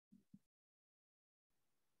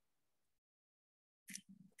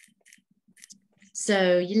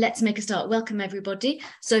Let's make a start. Welcome, everybody.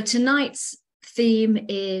 So tonight's theme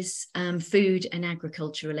is food and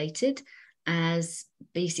agriculture related. As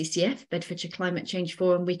BCCF, Bedfordshire Climate Change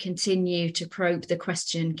Forum, we continue to probe the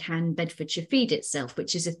question, can Bedfordshire feed itself?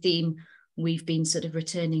 Which is a theme we've been sort of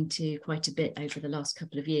returning to quite a bit over the last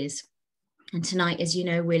couple of years. And tonight, as you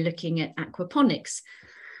know, we're looking at aquaponics.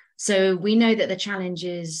 So we know that the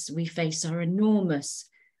challenges we face are enormous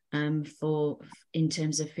in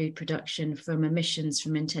terms of food production, from emissions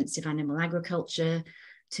from intensive animal agriculture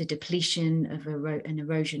to depletion of and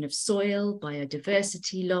erosion of soil,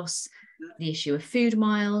 biodiversity loss, the issue of food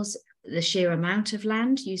miles, the sheer amount of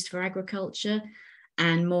land used for agriculture,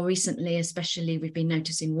 and more recently, especially, we've been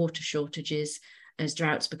noticing water shortages as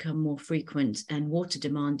droughts become more frequent and water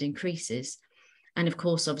demand increases. And of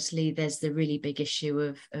course, obviously, there's the really big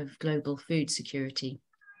issue of global food security.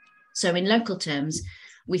 So in local terms,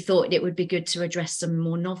 we thought it would be good to address some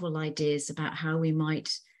more novel ideas about how we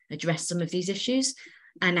might address some of these issues.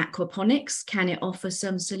 And aquaponics, can it offer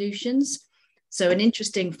some solutions? So an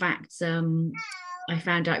interesting fact I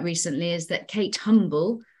found out recently is that Kate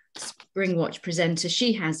Humble, Springwatch presenter,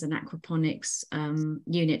 she has an aquaponics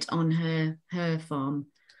unit on her farm.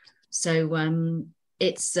 So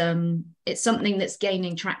it's something that's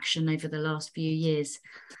gaining traction over the last few years.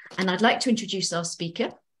 And I'd like to introduce our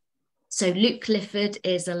speaker. So Luke Clifford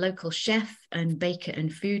is a local chef and baker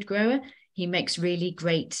and food grower. He makes really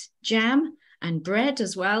great jam and bread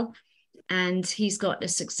as well. And he's got a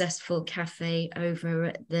successful cafe over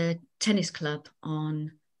at the tennis club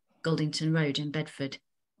on Goldington Road in Bedford.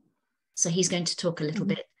 So he's going to talk a little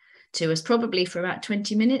bit to us, probably for about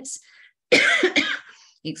 20 minutes.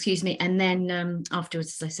 Excuse me. And then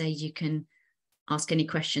afterwards, as I say, you can ask any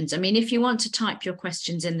questions. I mean, if you want to type your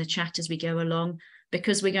questions in the chat as we go along,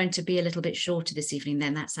 because we're going to be a little bit shorter this evening,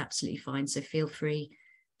 then that's absolutely fine. So feel free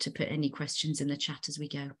to put any questions in the chat as we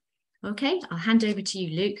go. Okay, I'll hand over to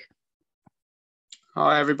you, Luke.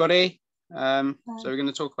 Hi, everybody. So we're going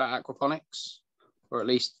to talk about aquaponics, or at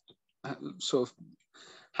least sort of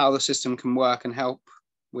how the system can work and help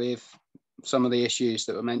with some of the issues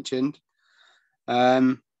that were mentioned.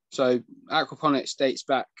 So aquaponics dates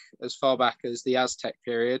back as far back as the Aztec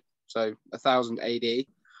period, so 1000 AD.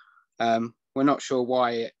 We're not sure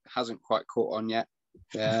why it hasn't quite caught on yet.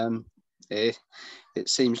 It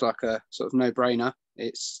seems like a sort of no-brainer.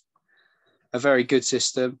 It's a very good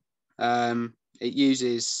system. It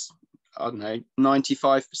uses, I don't know,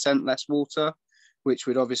 95% less water, which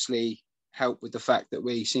would obviously help with the fact that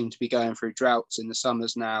we seem to be going through droughts in the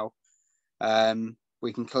summers now.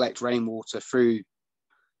 We can collect rainwater through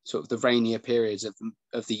sort of the rainier periods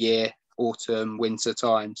of the year, autumn, winter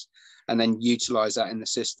times, and then utilize that in the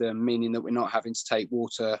system, meaning that we're not having to take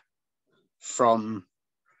water from,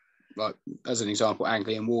 like, as an example,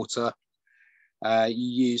 Anglian water. You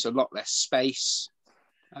use a lot less space.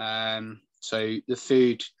 So the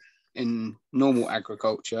food in normal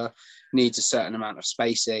agriculture needs a certain amount of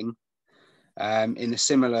spacing. In a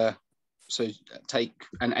similar, so take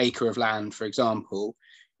an acre of land, for example,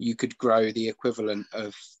 you could grow the equivalent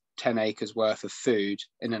of 10 acres worth of food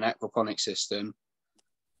in an aquaponic system,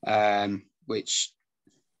 which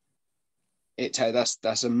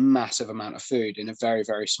that's a massive amount of food in a very,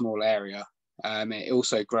 very small area. It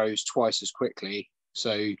also grows twice as quickly.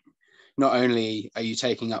 So not only are you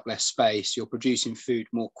taking up less space, you're producing food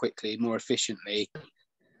more quickly, more efficiently,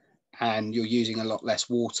 and you're using a lot less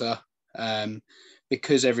water.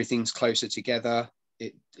 Because everything's closer together,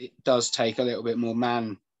 it does take a little bit more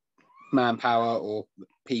manpower or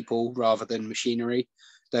people rather than machinery,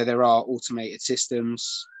 though there are automated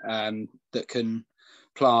systems that can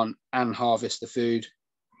plant and harvest the food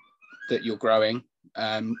that you're growing,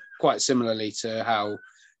 quite similarly to how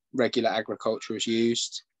regular agriculture is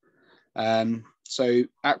used. So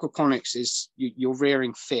aquaponics is you're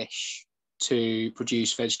rearing fish to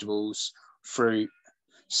produce vegetables, fruit,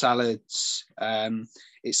 salads.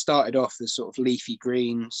 It started off as sort of leafy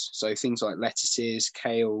greens, so things like lettuces,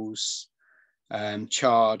 kales,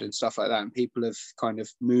 chard and stuff like that, and people have kind of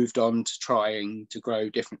moved on to trying to grow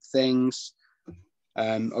different things.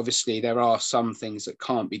 Obviously there are some things that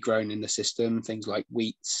can't be grown in the system, things like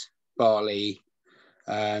wheat, barley,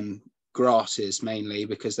 grasses mainly,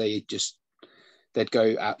 because they'd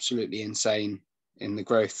go absolutely insane in the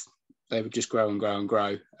growth. They would just grow and grow and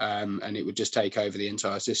grow, and it would just take over the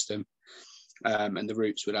entire system, and the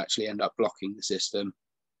roots would actually end up blocking the system.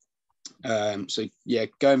 So yeah,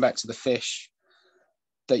 going back to the fish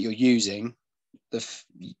that you're using,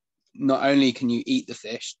 not only can you eat the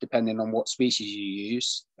fish depending on what species you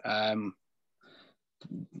use,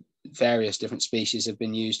 various different species have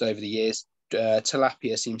been used over the years.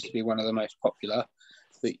 tilapia seems to be one of the most popular,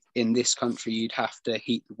 but in this country you'd have to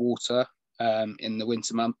heat the water in the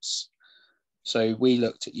winter months. So we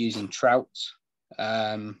looked at using trout.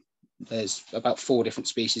 There's about 4 different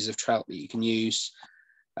species of trout that you can use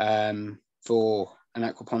for an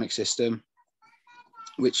aquaponic system,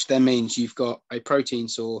 which then means you've got a protein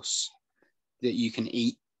source that you can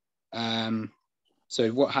eat. So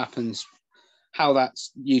what happens, how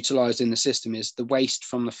that's utilized in the system is the waste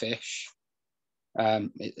from the fish,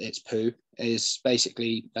 its poo, is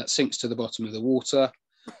basically that sinks to the bottom of the water.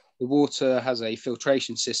 The water has a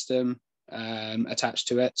filtration system attached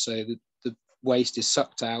to it, so the waste is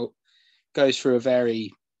sucked out, goes through a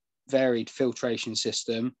very varied filtration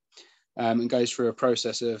system, and goes through a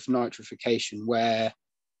process of nitrification where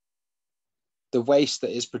the waste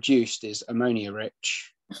that is produced is ammonia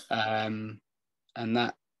rich, and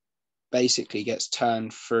that basically gets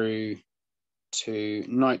turned through to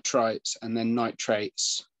nitrites and then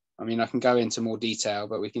nitrates. I mean, I can go into more detail,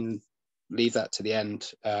 but we can leave that to the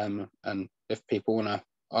end. And if people want to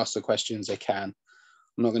ask the questions, they can.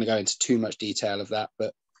 I'm not going to go into too much detail of that,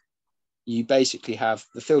 but you basically have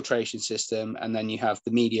the filtration system, and then you have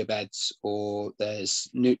the media beds, or there's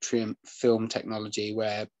nutrient film technology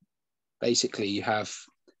where basically you have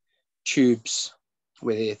tubes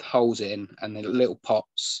with holes in and the little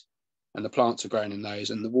pots, and the plants are grown in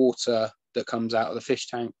those, and the water that comes out of the fish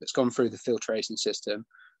tank that's gone through the filtration system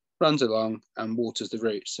runs along and waters the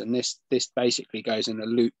roots. And this basically goes in a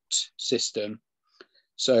looped system.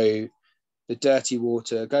 So the dirty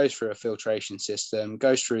water goes through a filtration system,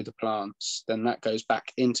 goes through the plants, then that goes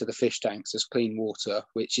back into the fish tanks as clean water,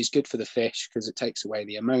 which is good for the fish because it takes away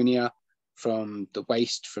the ammonia from the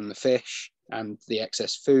waste from the fish and the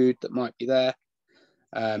excess food that might be there.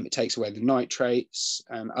 It takes away the nitrates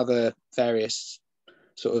and other various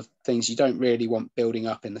sort of things you don't really want building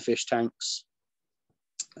up in the fish tanks.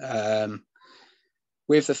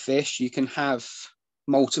 With the fish, you can have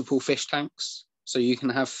multiple fish tanks. So you can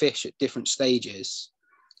have fish at different stages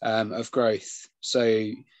of growth. So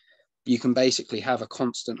you can basically have a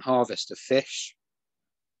constant harvest of fish.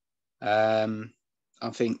 I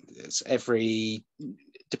think it's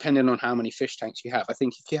depending on how many fish tanks you have. I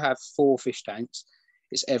think if you have 4 fish tanks,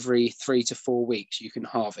 it's every 3 to 4 weeks you can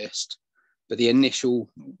harvest. But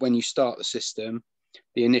when you start the system,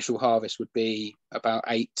 the initial harvest would be about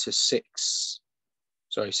 6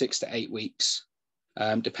 to 8 weeks,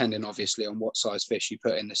 depending obviously on what size fish you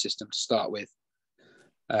put in the system to start with.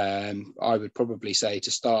 I would probably say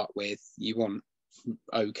to start with, you want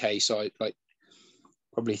okay size, like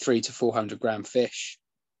probably 300 to 400 gram fish,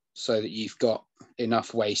 so that you've got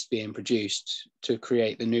enough waste being produced to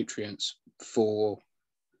create the nutrients for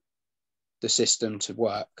the system to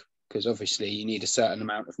work, because obviously you need a certain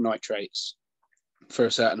amount of nitrates for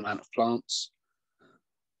a certain amount of plants.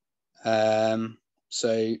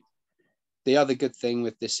 So the other good thing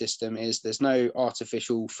with this system is there's no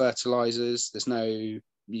artificial fertilizers. You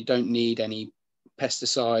don't need any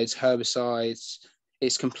pesticides, herbicides.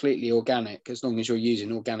 It's completely organic, as long as you're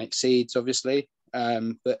using organic seeds, obviously.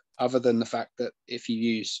 But other than the fact that if you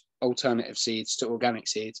use alternative seeds to organic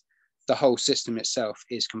seeds, the whole system itself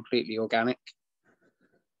is completely organic.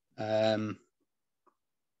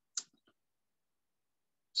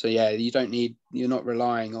 So yeah, you're not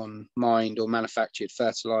relying on mined or manufactured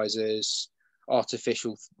fertilizers,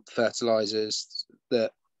 artificial fertilizers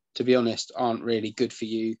that, to be honest, aren't really good for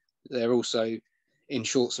you. They're also in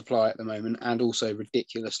short supply at the moment, and also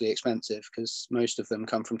ridiculously expensive because most of them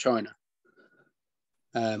come from China,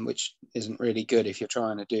 which isn't really good if you're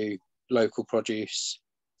trying to do local produce.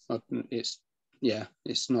 It's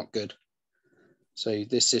not good. So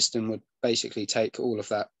this system would basically take all of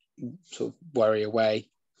that sort of worry away.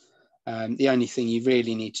 The only thing you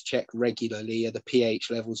really need to check regularly are the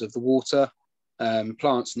pH levels of the water.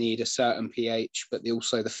 Plants need a certain pH, but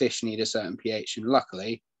also the fish need a certain pH. And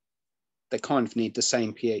luckily, they kind of need the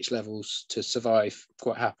same pH levels to survive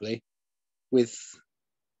quite happily. With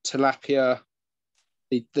tilapia,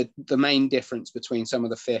 the main difference between some of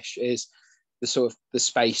the fish is the sort of the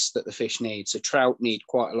space that the fish need. So trout need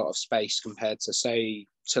quite a lot of space compared to, say,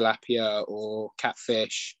 tilapia or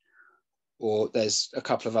catfish, or there's a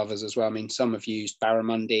couple of others as well. I mean, some have used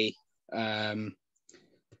barramundi. I'm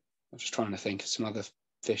just trying to think of some other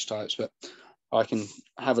fish types, but I can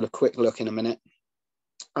have a quick look in a minute.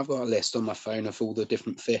 I've got a list on my phone of all the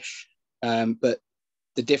different fish. But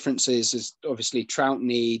the difference is obviously trout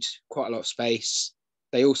need quite a lot of space.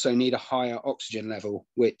 They also need a higher oxygen level,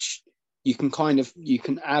 which you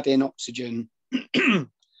can add in oxygen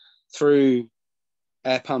through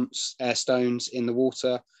air pumps, air stones in the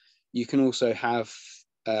water. You can also have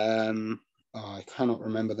I cannot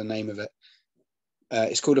remember the name of it.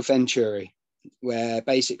 It's called a venturi, where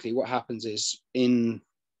basically what happens is in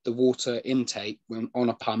the water intake, when on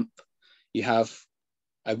a pump, you have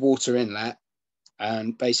a water inlet,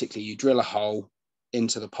 and basically you drill a hole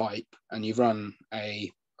into the pipe and you run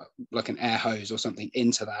like an air hose or something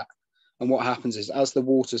into that. And what happens is, as the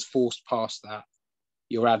water's forced past that,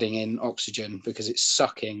 you're adding in oxygen because it's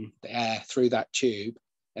sucking the air through that tube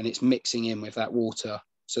and it's mixing in with that water.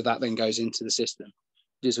 So that then goes into the system.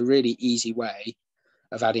 It's a really easy way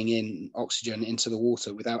of adding in oxygen into the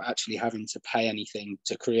water without actually having to pay anything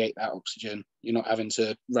to create that oxygen. You're not having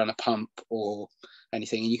to run a pump or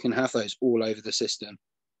anything, and you can have those all over the system.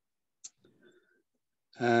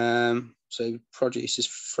 So produce is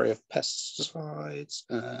free of pesticides.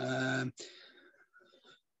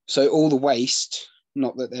 So all the waste,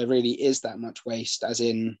 not that there really is that much waste, as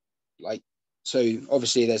in, like, so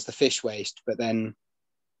obviously there's the fish waste, but then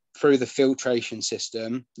through the filtration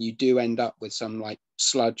system, you do end up with some like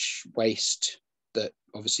sludge waste that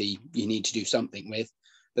obviously you need to do something with,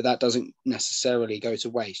 but that doesn't necessarily go to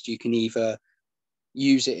waste. You can either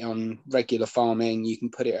use it on regular farming, you can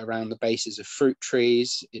put it around the bases of fruit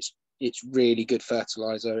trees. It's really good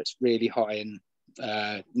fertilizer. It's really high in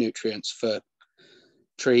nutrients for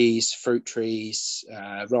trees, fruit trees,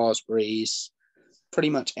 raspberries, pretty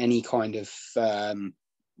much any kind of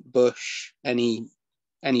bush, any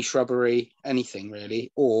shrubbery, anything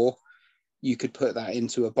really. Or you could put that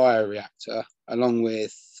into a bioreactor along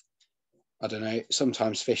with, I don't know,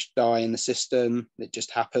 sometimes fish die in the system. It just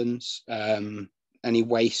happens. Any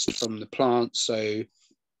waste from the plants. So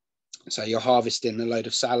you're harvesting a load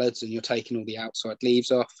of salads and you're taking all the outside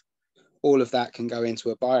leaves off. All of that can go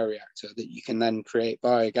into a bioreactor that you can then create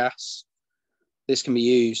biogas. This can be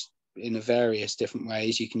used in various different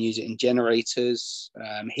ways. You can use it in generators,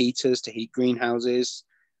 heaters to heat greenhouses.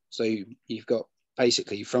 So you've got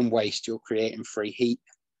basically from waste, you're creating free heat.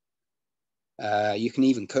 You can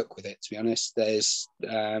even cook with it, to be honest. There's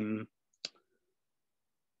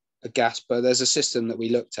a gas, but there's a system that we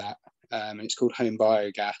looked at, and it's called home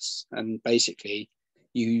biogas. And basically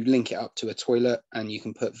you link it up to a toilet and you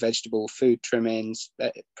can put vegetable food trimmings,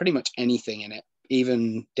 pretty much anything in it,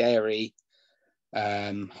 even dairy,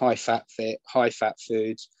 high fat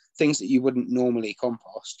foods, things that you wouldn't normally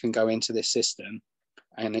compost can go into this system,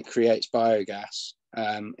 and it creates biogas.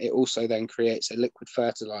 It also then creates a liquid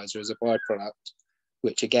fertilizer as a byproduct,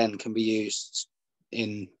 which again can be used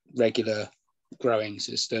in regular growing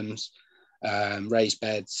systems, raised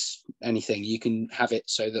beds, anything. You can have it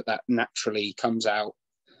so that naturally comes out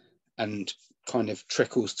and kind of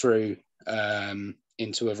trickles through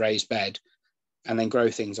into a raised bed, and then grow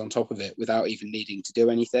things on top of it without even needing to do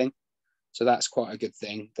anything. So that's quite a good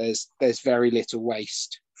thing. There's very little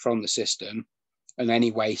waste from the system, and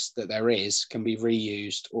any waste that there is can be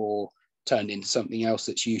reused or turned into something else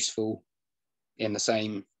that's useful in the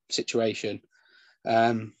same situation.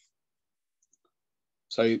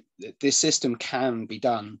 So this system can be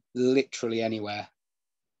done literally anywhere.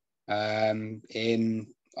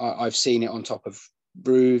 I've seen it on top of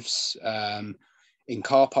roofs, in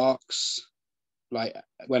car parks. Like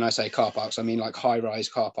when I say car parks, I mean like high-rise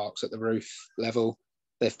car parks at the roof level.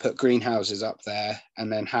 They've put greenhouses up there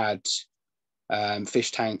and then had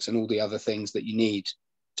fish tanks and all the other things that you need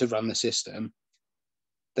to run the system.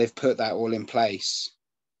 They've put that all in place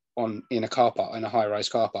in a car park, in a high-rise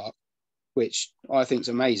car park, which I think is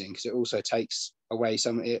amazing because it also takes away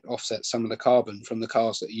it offsets some of the carbon from the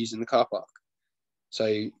cars that are using the car park.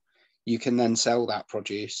 So you can then sell that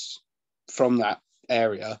produce from that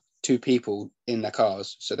area to people in their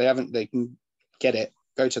cars. So they can get it,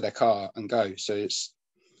 go to their car and go. So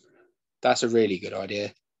that's a really good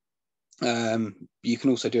idea. You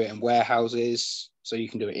can also do it in warehouses. So you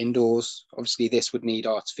can do it indoors. Obviously this would need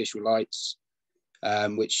artificial lights,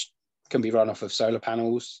 which can be run off of solar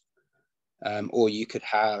panels. Or you could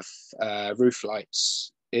have roof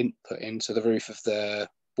lights put into the roof of the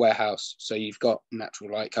warehouse, so you've got natural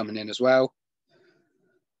light coming in as well.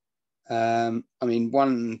 I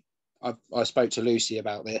mean, I spoke to Lucy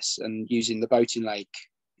about this, and using the boating lake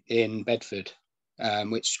in Bedford,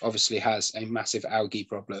 which obviously has a massive algae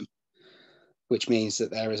problem, which means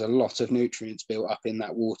that there is a lot of nutrients built up in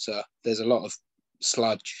that water. There's a lot of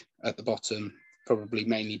sludge at the bottom, probably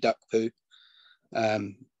mainly duck poo.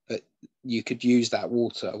 But you could use that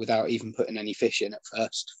water without even putting any fish in at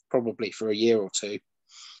first, probably for a year or two.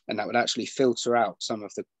 And that would actually filter out some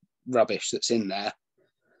of the rubbish that's in there.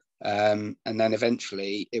 And then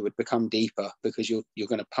eventually it would become deeper because you're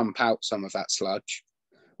going to pump out some of that sludge,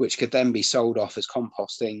 which could then be sold off as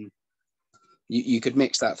composting You could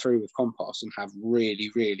mix that through with compost and have really,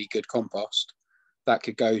 really good compost that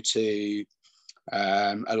could go to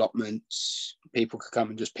allotments. People could come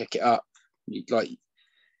and just pick it up.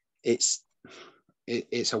 It's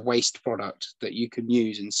a waste product that you can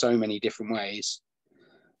use in so many different ways.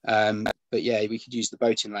 But yeah, we could use the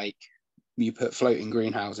boating lake. You put floating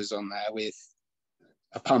greenhouses on there with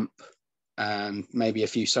a pump and maybe a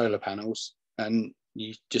few solar panels, and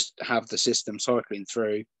you just have the system cycling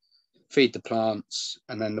through, feed the plants,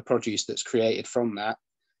 and then the produce that's created from that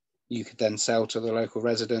you could then sell to the local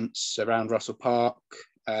residents around Russell Park.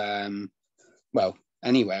 Well,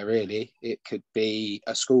 anywhere really. It could be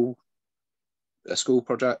a school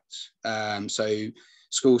project. So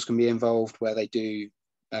schools can be involved where they do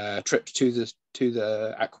trips to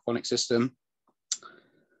the aquaponic system,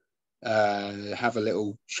 have a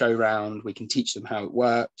little show round. We can teach them how it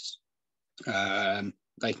works.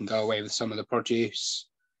 They can go away with some of the produce.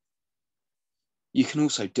 You can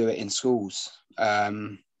also do it in schools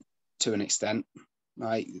to an extent.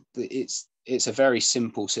 Like, it's a very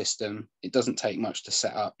simple system. It doesn't take much to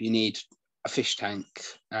set up. You need a fish tank,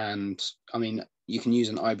 and I mean, you can use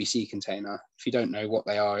an IBC container. If you don't know what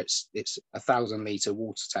they are, it's 1,000-litre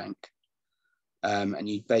water tank, and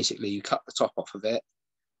you cut the top off of it,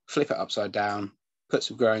 flip it upside down, put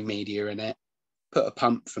some growing media in it, put a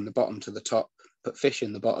pump from the bottom to the top, put fish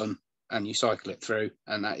in the bottom, and you cycle it through.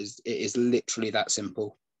 And it is literally that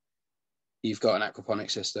simple. You've got an aquaponic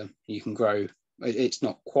system. You can grow. It's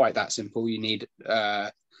not quite that simple. You need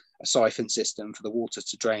a siphon system for the water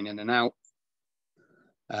to drain in and out.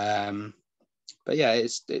 But yeah,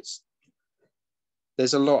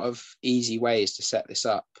 there's a lot of easy ways to set this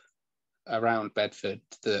up around Bedford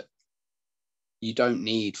that you don't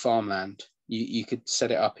need farmland. You could set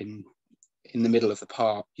it up in the middle of the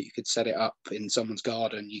park. You could set it up in someone's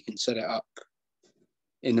garden. You can set it up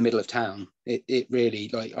in the middle of town. It really,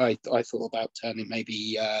 like, I thought about turning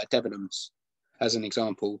maybe Debenhams as an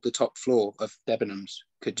example. The top floor of Debenhams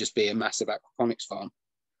could just be a massive aquaponics farm,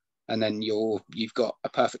 and then you've got a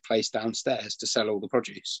perfect place downstairs to sell all the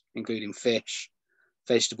produce, including fish,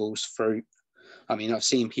 vegetables, fruit. I mean, I've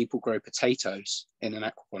seen people grow potatoes in an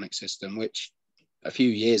aquaponic system, which a few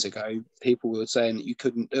years ago people were saying that you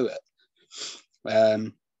couldn't do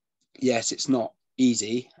it. Yes, it's not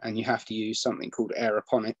easy, and you have to use something called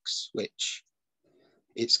aeroponics, which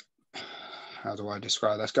how do I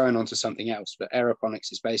describe that? That's going on to something else, but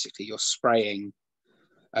aeroponics is basically you're spraying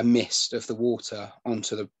a mist of the water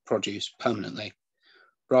onto the produce permanently,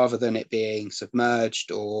 rather than it being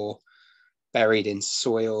submerged or buried in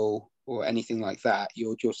soil or anything like that.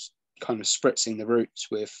 You're just kind of spritzing the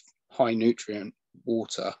roots with high nutrient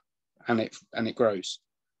water, and it grows.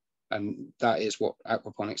 And that is what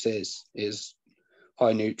aquaponics is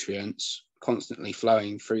high nutrients constantly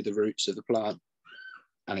flowing through the roots of the plant,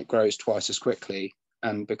 and it grows twice as quickly.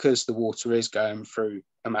 And because the water is going through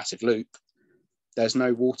a massive loop, there's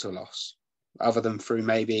no water loss other than through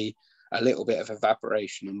maybe a little bit of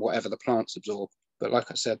evaporation and whatever the plants absorb. But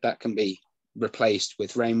like I said, that can be replaced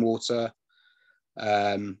with rainwater,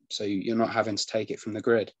 so you're not having to take it from the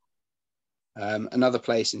grid. Another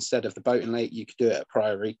place, instead of the boating lake, you could do it at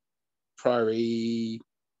Priory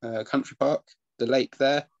Country Park, the lake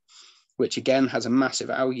there, which again has a massive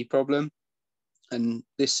algae problem, and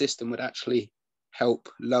this system would actually help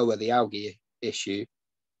lower the algae issue,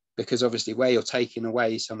 because obviously where you're taking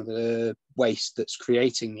away some of the waste that's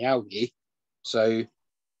creating the algae, so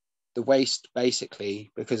the waste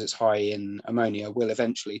basically, because it's high in ammonia, will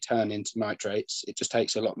eventually turn into nitrates. It just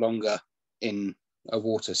takes a lot longer in a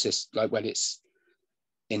water system, like when it's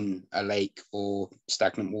in a lake or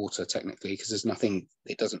stagnant water technically, because there's nothing,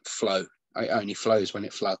 it doesn't flow. It only flows when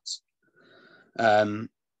it floods.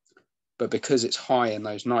 But because it's high in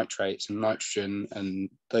those nitrates and nitrogen and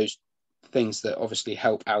those things that obviously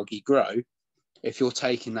help algae grow, if you're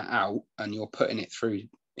taking that out and you're putting it through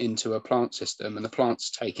into a plant system and the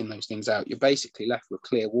plant's taking those things out, you're basically left with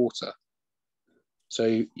clear water.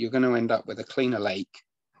 So you're going to end up with a cleaner lake.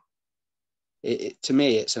 To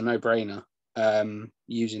me, it's a no-brainer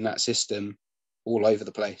using that system all over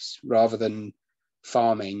the place, rather than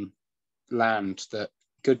farming land that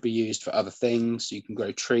could be used for other things. You can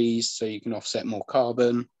grow trees so you can offset more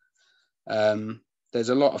carbon. There's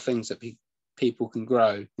a lot of things that people can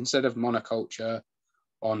grow instead of monoculture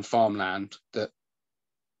on farmland that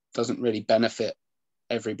doesn't really benefit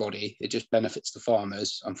everybody. It just benefits the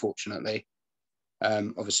farmers, unfortunately.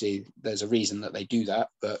 Obviously, there's a reason that they do that,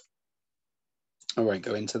 but I won't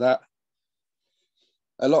go into that.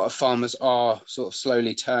 A lot of farmers are sort of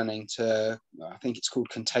slowly turning to, I think it's called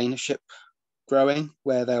containership growing,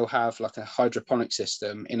 where they'll have like a hydroponic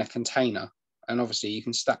system in a container. and obviously you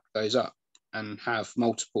can stack those up and have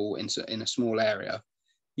multiple in a small area.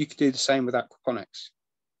 You could do the same with aquaponics,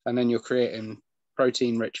 and then you're creating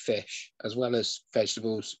protein-rich fish as well as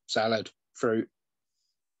vegetables, salad, fruit.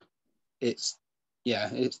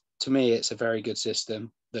 To me, it's a very good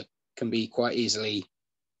system that can be quite easily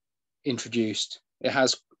introduced. It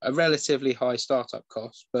has a relatively high startup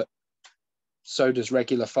cost, but so does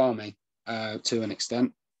regular farming to an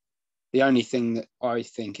extent. The only thing that I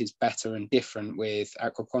think is better and different with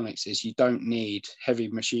aquaponics is you don't need heavy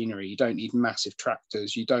machinery. You don't need massive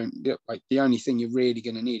tractors. The only thing you're really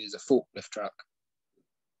going to need is a forklift truck.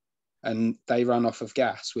 And they run off of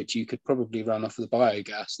gas, which you could probably run off of the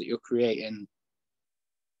biogas that you're creating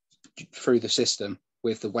through the system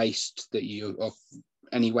with the waste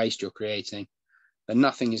any waste you're creating. And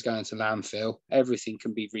nothing is going to landfill. Everything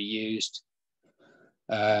can be reused.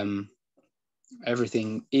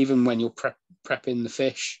 Everything, even when you're prepping the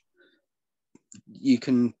fish, you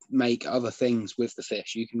can make other things with the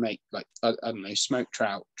fish. You can make, like, I don't know, smoked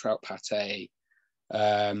trout pate.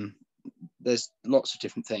 There's lots of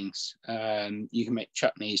different things. You can make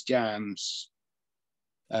chutneys, jams.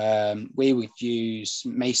 We would use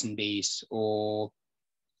mason bees, or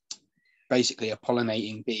basically a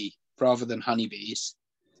pollinating bee, rather than honeybees,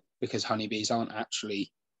 because honeybees aren't actually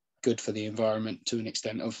good for the environment to an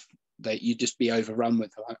extent of that you'd just be overrun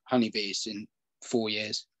with honeybees in 4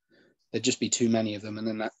 years. There'd just be too many of them, and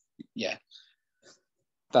then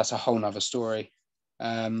that's a whole nother story.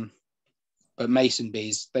 But mason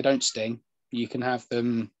bees, they don't sting. You can have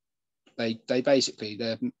them. They basically,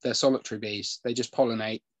 they're solitary bees. They just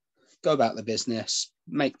pollinate, go about the business,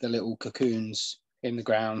 make the little cocoons in the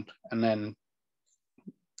ground, and then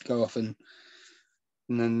go off and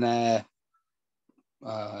then their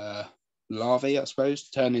larvae, I suppose,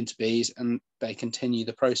 turn into bees, and they continue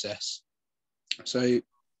the process. So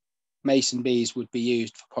mason bees would be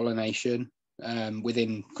used for pollination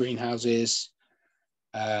within greenhouses.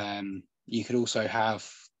 You could also have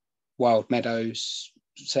wild meadows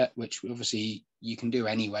set, which obviously you can do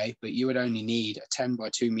anyway, but you would only need a 10 by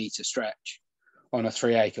 2 meter stretch on a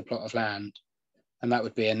 3 acre plot of land, and that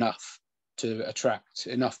would be enough to attract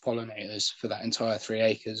enough pollinators for that entire 3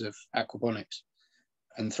 acres of aquaponics.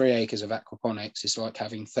 And 3 acres of aquaponics is like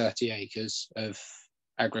having 30 acres of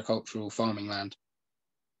agricultural farming land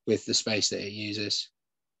with the space that it uses.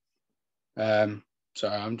 So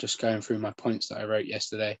I'm just going through my points that I wrote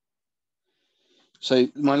yesterday. So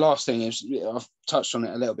my last thing is, I've touched on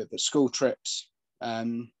it a little bit, but school trips. I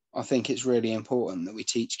think it's really important that we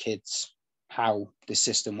teach kids how this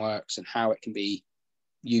system works and how it can be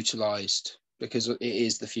utilised, because it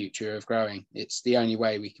is the future of growing. It's the only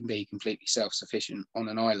way we can be completely self-sufficient on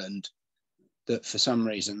an island that, for some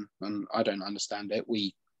reason, and I don't understand it,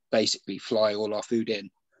 we basically fly all our food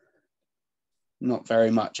in. Not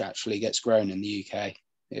very much actually gets grown in the UK.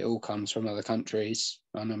 It all comes from other countries.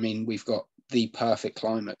 And I mean, we've got the perfect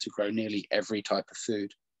climate to grow nearly every type of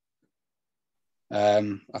food.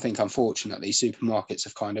 I think, unfortunately, supermarkets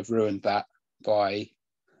have kind of ruined that by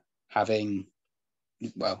having,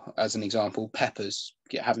 well, as an example,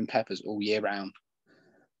 having peppers all year round.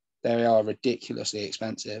 They are ridiculously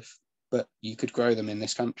expensive, but you could grow them in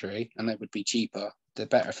this country and they would be cheaper. They're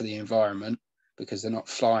better for the environment because they're not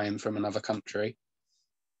flying from another country.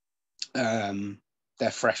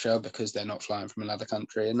 They're fresher because they're not flying from another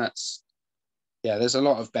country. And there's a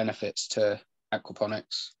lot of benefits to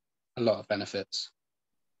aquaponics, a lot of benefits.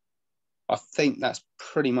 I think that's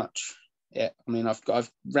pretty much it. I mean,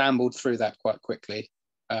 I've rambled through that quite quickly.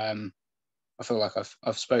 I feel like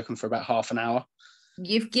I've spoken for about half an hour.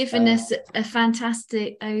 You've given us a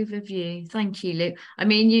fantastic overview. Thank you, Luke. I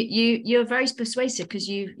mean, you're very persuasive, because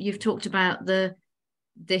you've talked about the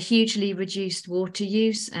hugely reduced water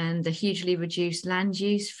use and the hugely reduced land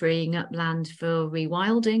use, freeing up land for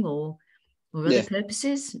rewilding or other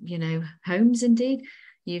purposes, homes indeed.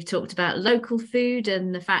 You've talked about local food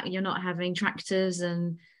and the fact you're not having tractors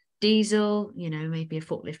and diesel, maybe a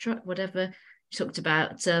forklift truck, whatever. You talked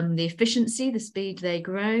about the efficiency, the speed they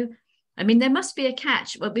grow. I mean, there must be a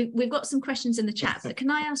catch. Well, we've got some questions in the chat, but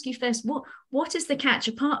can I ask you first, what is the catch,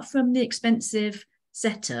 apart from the expensive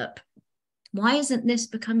setup? Why isn't this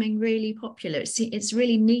becoming really popular? It's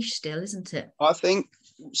really niche still, isn't it? I think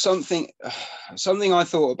something I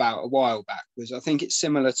thought about a while back was, I think it's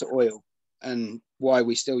similar to oil and why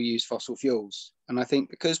we still use fossil fuels. And I think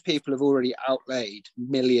because people have already outlaid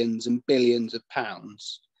millions and billions of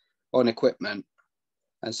pounds on equipment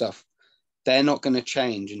and stuff, they're not going to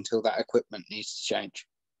change until that equipment needs to change.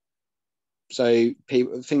 So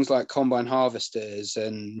things like combine harvesters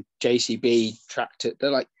and JCB tractor, they're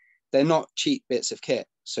like, they're not cheap bits of kit.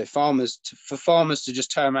 So for farmers to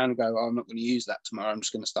just turn around and go, oh, I'm not going to use that tomorrow, I'm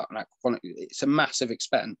just going to start an aquaponic, it's a massive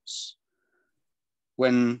expense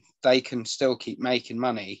when they can still keep making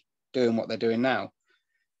money doing what they're doing now.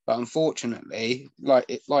 But unfortunately,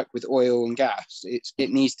 like with oil and gas,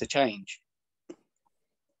 it needs to change.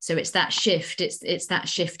 So it's that shift. It's that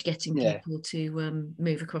shift getting people to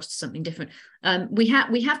move across to something different. We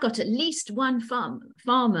have got at least one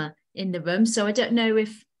farmer in the room, so I don't know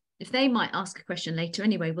if they might ask a question later.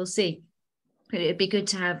 Anyway, we'll see. It'd be good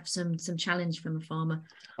to have some challenge from a farmer.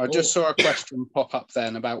 I just saw a question pop up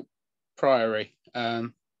then about Priory. I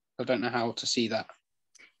don't know how to see that.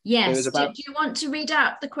 Yes. Do you want to read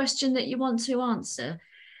out the question that you want to answer?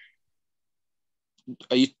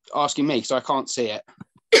 Are you asking me? Because I can't see it.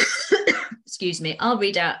 Excuse me. I'll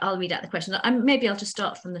read out the question. Maybe I'll just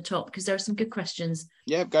start from the top because there are some good questions.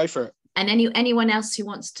 Yeah, go for it. And anyone else who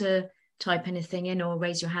wants to type anything in or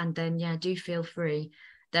raise your hand, then yeah, do feel free.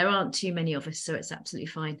 There aren't too many of us, so it's absolutely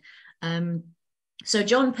fine. So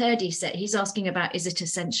John Purdy said he's asking about, is it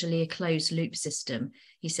essentially a closed loop system?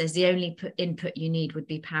 He says the only input you need would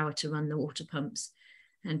be power to run the water pumps,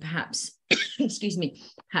 and perhaps, excuse me,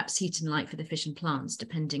 perhaps heat and light for the fish and plants,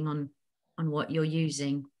 depending on what you're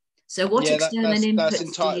using. So what external inputs do you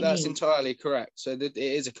need? That's entirely correct. So that it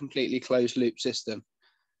is a completely closed loop system.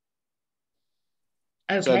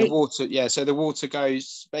 Okay. So the water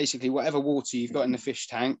goes, basically whatever water you've got in the fish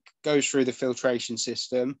tank goes through the filtration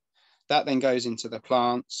system. That then goes into the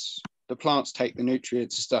plants. The plants take the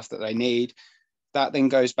nutrients and stuff that they need. That then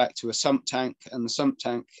goes back to a sump tank, and the sump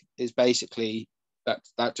tank is basically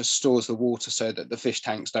that just stores the water so that the fish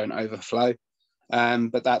tanks don't overflow.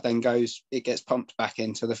 But that then it gets pumped back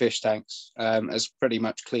into the fish tanks as pretty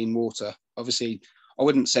much clean water. Obviously, I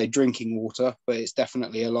wouldn't say drinking water, but it's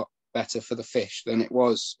definitely a lot better for the fish than it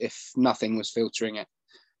was if nothing was filtering it.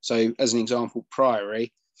 So as an example,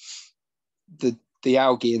 Priory, the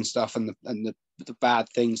algae and stuff and the bad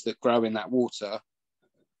things that grow in that water,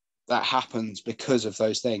 that happens because of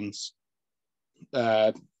those things.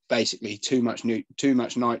 Basically too much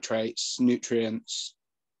nitrates, nutrients,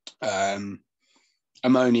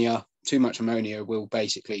 ammonia. Too much ammonia will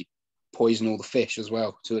basically poison all the fish as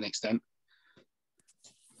well to an extent.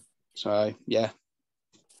 So yeah.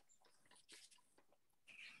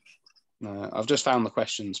 I've just found the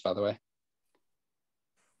questions, by the way.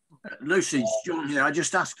 Lucy, John here. I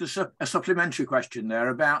just asked a supplementary question there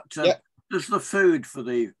about does the food for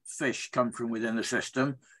the fish come from within the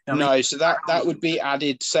system? No, so that would be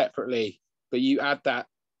added separately, but you add that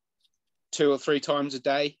 2 or 3 times a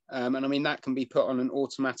day. And I mean, that can be put on an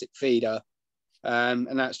automatic feeder.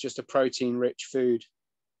 And that's just a protein-rich food,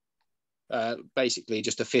 basically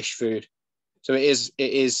just a fish food. So it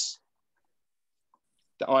is.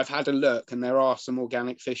 I've had a look, and there are some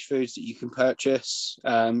organic fish foods that you can purchase.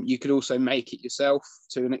 You could also make it yourself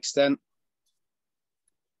to an extent.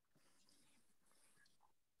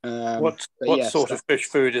 What sort of fish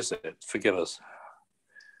food is it? Forgive us.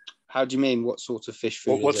 How do you mean? What sort of fish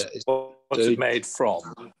food is it? What's it made from?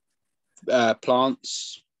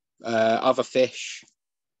 Plants, other fish,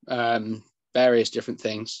 various different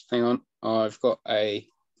things. Hang on, I've got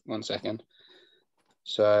one second.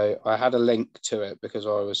 So I had a link to it because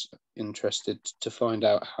I was interested to find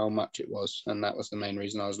out how much it was, and that was the main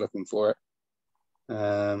reason I was looking for it.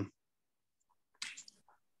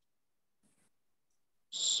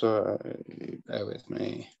 So bear with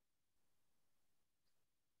me.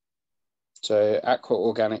 So aqua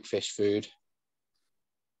organic fish food.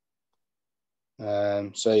 So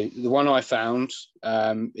the one I found,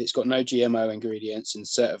 it's got no GMO ingredients and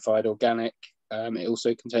certified organic. It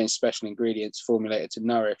also contains special ingredients formulated to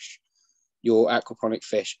nourish your aquaponic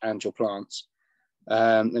fish and your plants.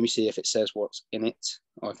 Let me see if it says what's in it.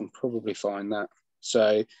 I can probably find that.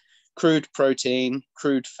 So crude protein,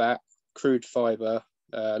 crude fat, crude fiber,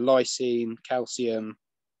 lysine, calcium,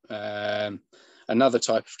 another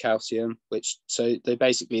type of calcium, so they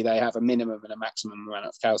have a minimum and a maximum amount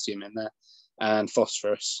of calcium in there, and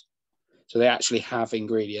phosphorus. So they actually have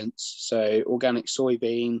ingredients. So organic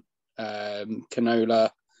soybean,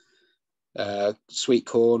 canola, sweet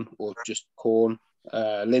corn or just corn,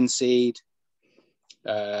 linseed,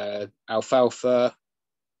 alfalfa,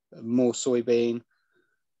 more soybean.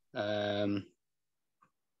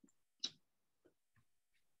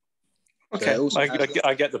 Okay, so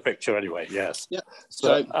I get the picture anyway. Yes. Yeah.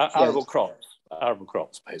 So arable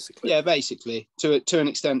crops, basically. Yeah, basically, to an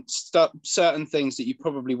extent, certain things that you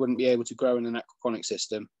probably wouldn't be able to grow in an aquaponic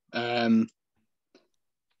system. But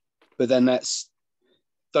then that's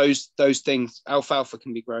those things. Alfalfa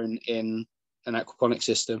can be grown in an aquaponic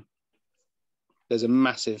system. there's a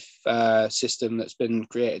massive system that's been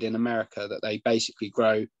created in America that they basically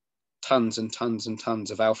grow tons and tons and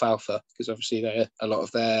tons of alfalfa, because obviously a lot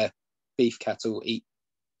of their beef cattle eat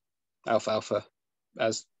alfalfa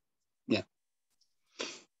as, yeah.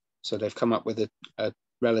 So they've come up with a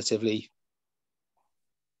relatively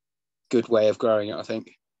good way of growing it, I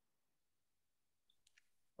think.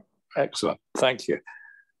 Excellent, thank you.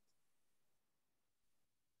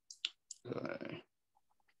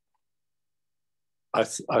 I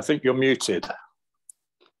think you're muted.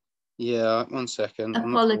 Yeah, 1 second.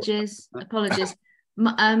 Apologies.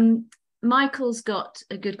 Michael's got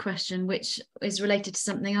a good question, which is related to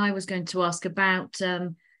something I was going to ask about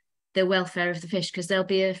the welfare of the fish, because there'll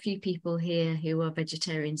be a few people here who are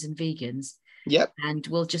vegetarians and vegans. Yep. And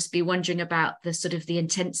we'll just be wondering about the sort of the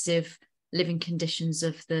intensive living conditions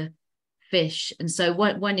of the fish. And so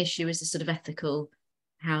one issue is the sort of ethical,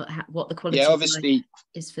 how what the quality of life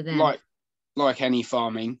is for them. Like any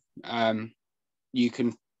farming, you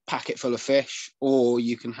can pack it full of fish, or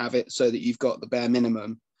you can have it so that you've got the bare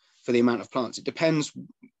minimum for the amount of plants. It depends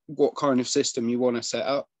what kind of system you want to set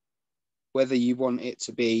up, whether you want it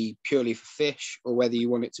to be purely for fish or whether you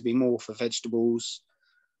want it to be more for vegetables,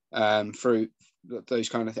 fruit, those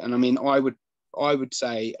kind of things. And I mean, I would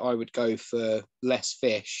say I would go for less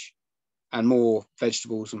fish and more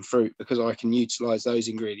vegetables and fruit, because I can utilize those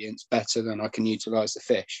ingredients better than I can utilize the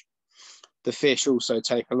fish. The fish also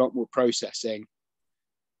take a lot more processing,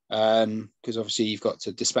 because obviously you've got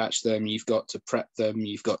to dispatch them, you've got to prep them,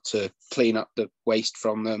 you've got to clean up the waste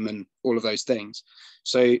from them and all of those things.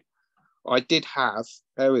 So I did have,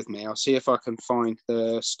 bear with me, I'll see if I can find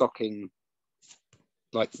the stocking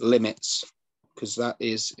like limits, because that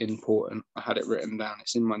is important. I had it written down,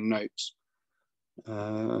 it's in my notes.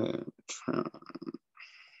 And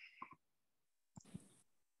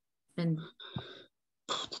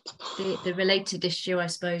the related issue, I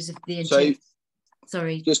suppose, of the so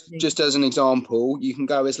sorry, just as an example, you can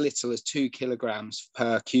go as little as 2 kilograms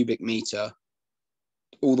per cubic meter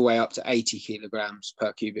all the way up to 80 kilograms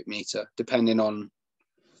per cubic meter, depending on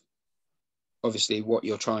obviously what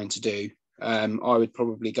you're trying to do. I would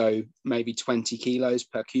probably go maybe 20 kilos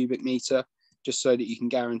per cubic meter, just so that you can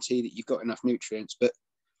guarantee that you've got enough nutrients. But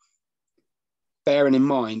bearing in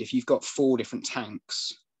mind, if you've got 4 different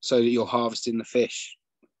tanks so that you're harvesting the fish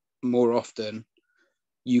more often,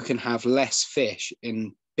 you can have less fish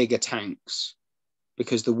in bigger tanks,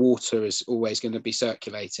 because the water is always going to be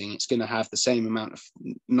circulating. It's going to have the same amount of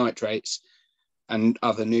nitrates and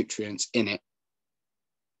other nutrients in it.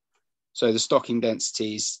 So the stocking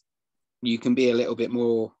densities, you can be a little bit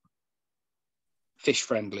more fish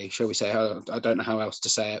friendly, shall we say. I don't know how else to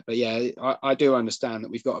say it, but yeah, I do understand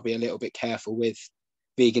that we've got to be a little bit careful with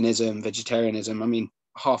veganism, vegetarianism. I mean,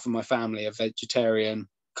 half of my family are vegetarian,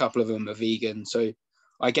 a couple of them are vegan, so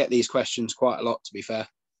I get these questions quite a lot, to be fair.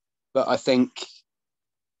 But I think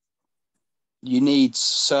you need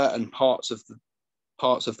certain parts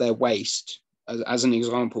of their waste. As an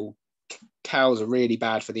example, cows are really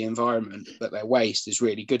bad for the environment, but their waste is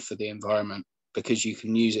really good for the environment, because you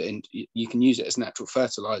can use it as natural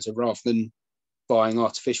fertilizer rather than buying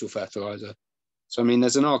artificial fertilizer. So I mean,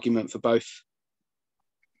 there's an argument for both.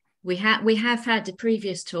 We have had a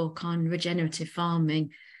previous talk on regenerative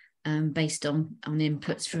farming, based on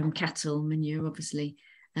inputs from cattle manure, obviously.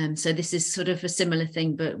 So this is sort of a similar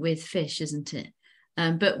thing, but with fish, isn't it?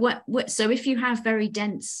 But so if you have very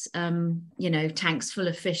dense, tanks full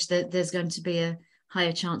of fish, there's going to be a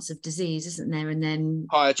higher chance of disease, isn't there? And then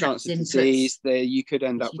higher chance of disease. There, you could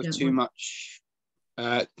end up with too much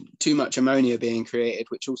ammonia being created,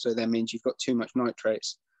 which also then means you've got too much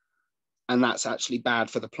nitrates, and that's actually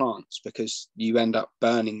bad for the plants, because you end up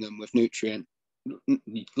burning them with nutrient.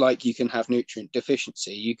 Like you can have nutrient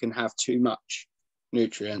deficiency, you can have too much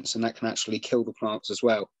nutrients, and that can actually kill the plants as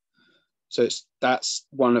well. So that's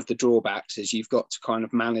one of the drawbacks, is you've got to kind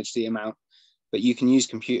of manage the amount. But you can use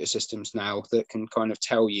computer systems now that can kind of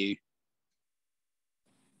tell you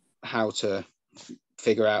how to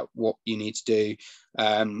figure out what you need to do.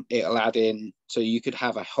 It'll add in, so you could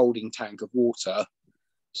have a holding tank of water.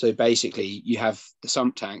 So basically you have the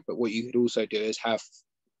sump tank, but what you could also do is have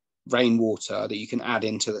rainwater that you can add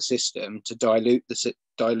into the system to dilute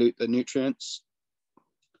the nutrients,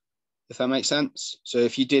 if that makes sense. So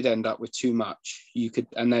if you did end up with too much, you could,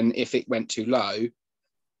 and then if it went too low,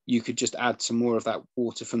 you could just add some more of that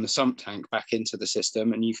water from the sump tank back into the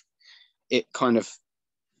system, and it kind of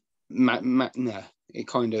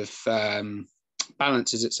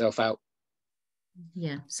balances itself out.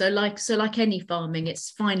 Yeah, so like any farming,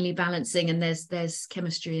 it's finely balancing, and there's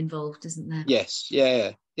chemistry involved, isn't there? Yes,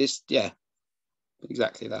 yeah, it's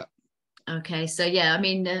exactly that. Okay, so yeah, I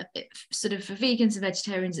mean, sort of for vegans and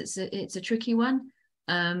vegetarians, it's a tricky one,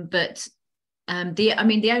 but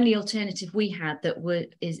the only alternative we had that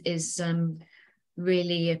is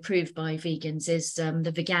really approved by vegans is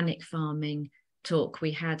the veganic farming talk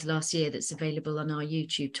we had last year that's available on our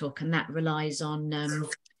YouTube talk, and that relies on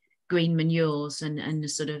green manures and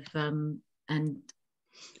sort of and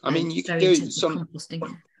I mean, you could do some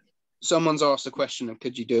composting. Someone's asked a question of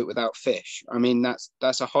could you do it without fish? I mean,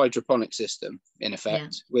 that's a hydroponic system in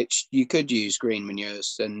effect, which you could use green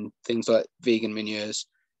manures and things like vegan manures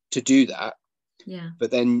to do that. Yeah. But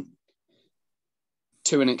then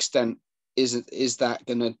to an extent, is that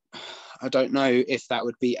gonna, I don't know if that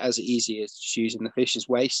would be as easy as just using the fish's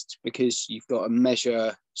waste, because you've got to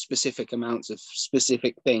measure specific amounts of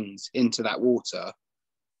specific things into that water.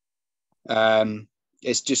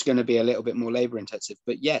 It's just going to be a little bit more labor intensive,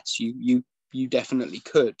 but yes, you definitely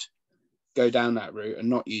could go down that route and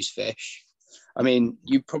not use fish. I mean,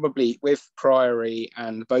 you probably, with Priory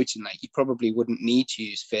and the boating lake, you probably wouldn't need to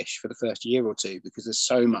use fish for the first year or two, because there's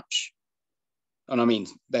so much, and I mean,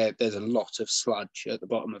 there's a lot of sludge at the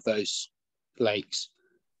bottom of those lakes.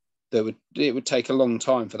 It would take a long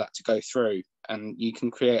time for that to go through, and you can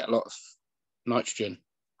create a lot of nitrogen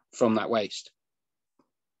from that waste.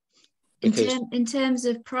 In terms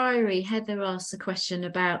of Priory, Heather asked a question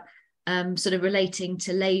about sort of relating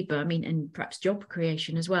to labour, I mean, and perhaps job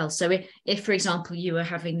creation as well. So if for example, you were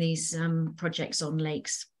having these projects on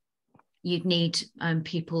lakes, you'd need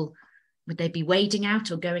people, would they be wading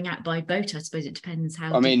out or going out by boat? I suppose it depends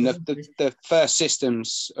how. I mean, the first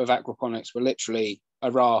systems of aquaponics were literally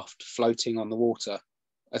a raft floating on the water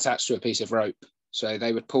attached to a piece of rope. So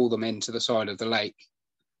they would pull them into the side of the lake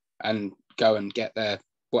and go and get their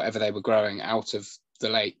whatever they were growing out of the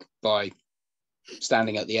lake by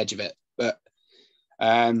standing at the edge of it. But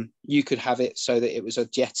you could have it so that it was a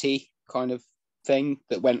jetty kind of thing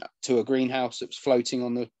that went to a greenhouse that was floating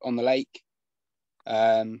on the lake.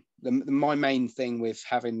 My main thing with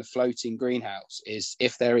having the floating greenhouse is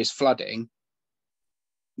if there is flooding,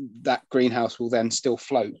 that greenhouse will then still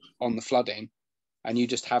float on the flooding, and you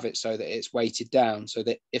just have it so that it's weighted down so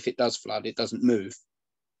that if it does flood, it doesn't move.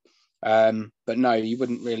 But no, you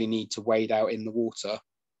wouldn't really need to wade out in the water.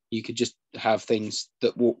 You could just have things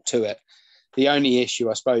that walk to it. The only issue,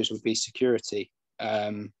 I suppose, would be security.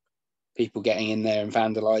 People getting in there and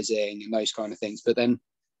vandalizing and those kind of things. But then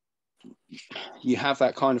you have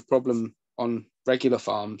that kind of problem on regular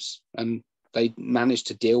farms, and they manage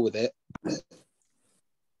to deal with it.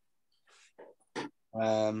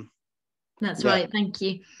 That's right. Thank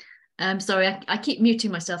you. Sorry, I keep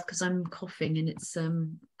muting myself because I'm coughing, and it's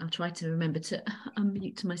I'll try to remember to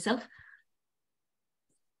unmute to myself.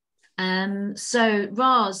 So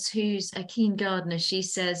Raz, who's a keen gardener, she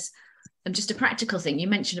says, just a practical thing. You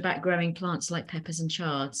mentioned about growing plants like peppers and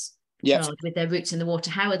chards, with their roots in the water.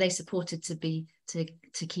 How are they supported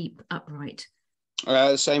to keep upright?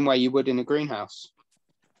 The same way you would in a greenhouse.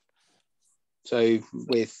 So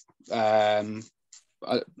with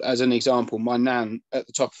as an example, my nan at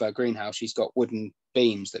the top of her greenhouse, she's got wooden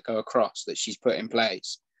beams that go across that she's put in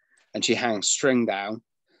place, and she hangs string down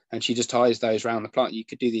and she just ties those around the plant. You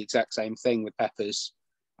could do the exact same thing with peppers.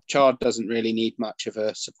 Chard doesn't really need much of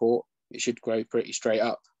a support. It should grow pretty straight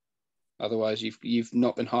up. Otherwise, you've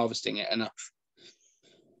not been harvesting it enough.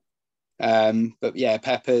 But yeah,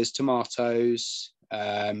 peppers, tomatoes,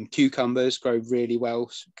 cucumbers grow really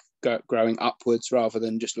well, growing upwards rather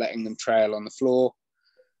than just letting them trail on the floor.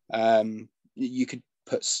 You could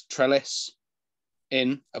put trellis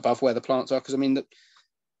in above where the plants are, because I mean,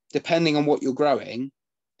 depending on what you're growing,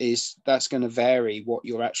 that's going to vary what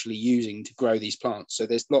you're actually using to grow these plants. So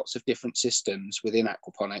there's lots of different systems within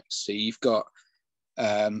aquaponics. So you've got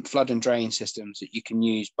flood and drain systems that you can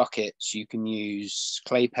use, buckets, you can use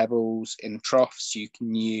clay pebbles in troughs, you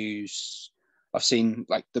can use, I've seen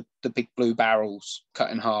like the big blue barrels cut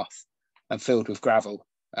in half and filled with gravel.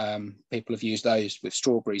 People have used those with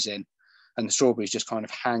strawberries in, and the strawberries just kind of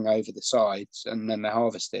hang over the sides and then they're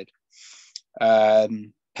harvested.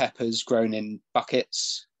 Peppers grown in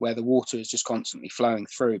buckets where the water is just constantly flowing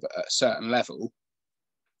through, but at a certain level,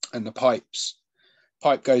 and the pipe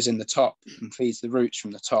goes in the top and feeds the roots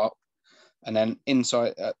from the top, and then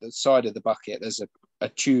inside at the side of the bucket there's a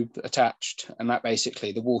tube attached, and that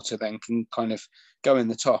basically the water then can kind of go in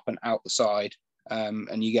the top and out the side,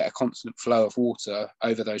 and you get a constant flow of water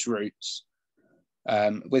over those roots.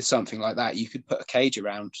 With something like that, you could put a cage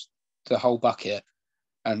around the whole bucket,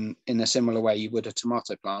 and in a similar way you would a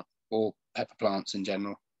tomato plant or pepper plants in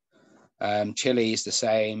general. Chili is the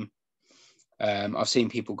same. I've seen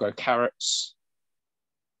people grow carrots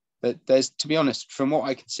But there's, to be honest, from what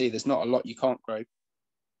I can see, there's not a lot you can't grow.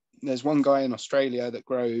 There's one guy in Australia that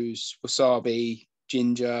grows wasabi,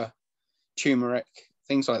 ginger, turmeric,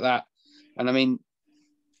 things like that. And I mean,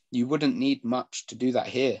 you wouldn't need much to do that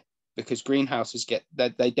here, because greenhouses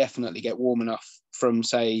they definitely get warm enough from,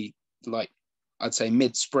 say, like, I'd say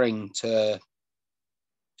mid-spring to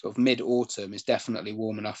sort of mid-autumn is definitely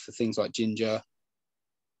warm enough for things like ginger,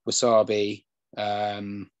 wasabi,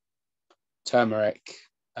 turmeric.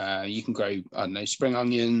 You can grow, I don't know, spring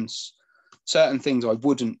onions. Certain things I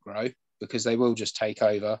wouldn't grow because they will just take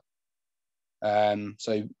over.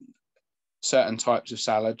 So certain types of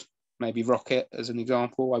salad, maybe rocket as an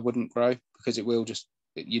example, I wouldn't grow because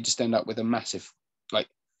you just end up with a massive, like,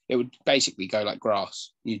 it would basically go like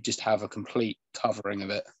grass. You just have a complete covering of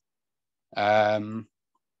it.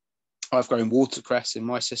 I've grown watercress in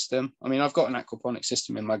my system. I mean, I've got an aquaponic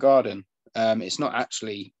system in my garden. It's not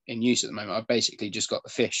actually in use at the moment. I've basically just got the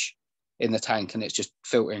fish in the tank and it's just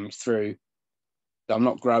filtering through. I'm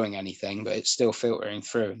not growing anything, but it's still filtering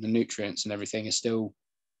through. The nutrients and everything is still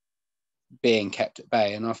being kept at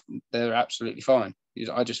bay, and they're absolutely fine.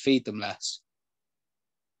 I just feed them less.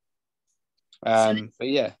 But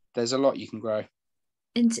yeah, there's a lot you can grow.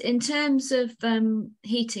 In terms of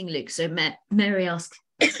heating, Luke, so Mary asked,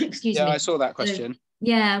 excuse me. Yeah, I saw that question.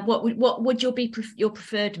 Yeah, what would your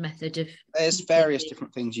preferred method of? There's various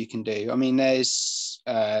different things you can do. I mean, there's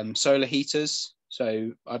solar heaters.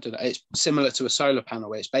 So I don't know, it's similar to a solar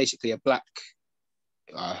panel. It's basically a black,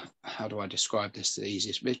 how do I describe this the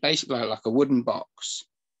easiest? It's basically like a wooden box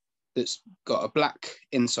that's got a black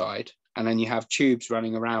inside, and then you have tubes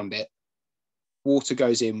running around it. Water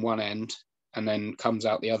goes in one end and then comes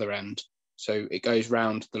out the other end. So it goes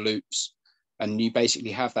round the loops, and you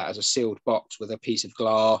basically have that as a sealed box with a piece of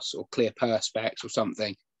glass or clear perspex or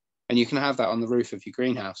something. And you can have that on the roof of your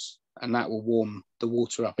greenhouse, and that will warm the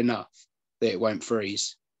water up enough that it won't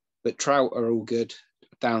freeze. But trout are all good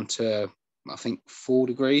down to, I think, 4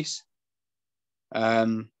 degrees.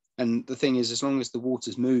 And the thing is, as long as the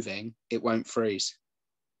water's moving, it won't freeze.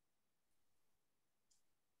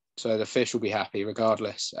 So the fish will be happy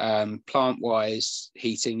regardless. Plant-wise,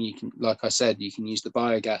 heating, you can, like I said, you can use the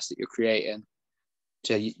biogas that you're creating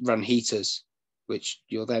to run heaters, which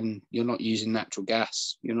you're not using natural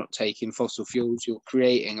gas. You're not taking fossil fuels. You're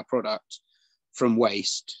creating a product from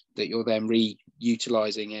waste that you're then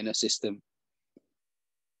reutilizing in a system.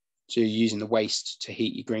 So you're using the waste to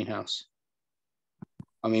heat your greenhouse.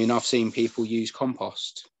 I mean, I've seen people use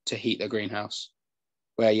compost to heat their greenhouse,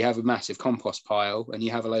 where you have a massive compost pile and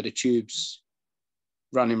you have a load of tubes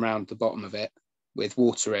running around the bottom of it with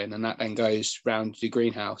water in, and that then goes round your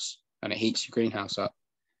greenhouse and it heats your greenhouse up.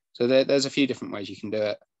 So there's a few different ways you can do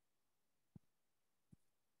it.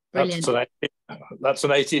 Brilliant. That's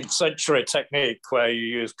an 18th century technique where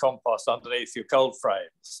you use compost underneath your cold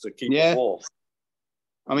frames to keep it warm.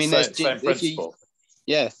 I mean, same principle.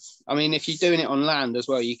 I mean, if you're doing it on land as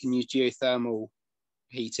well, you can use geothermal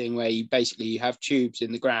heating, where you have tubes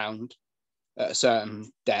in the ground at a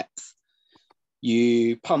certain depth.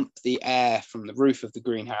 You pump the air from the roof of the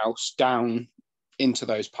greenhouse down into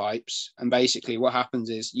those pipes, and basically what happens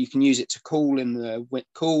is you can use it to cool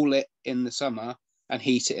it in the summer and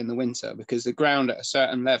heat it in the winter, because the ground at a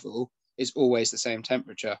certain level is always the same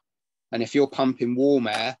temperature. And if you're pumping warm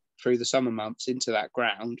air through the summer months into that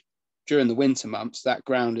ground, during the winter months, that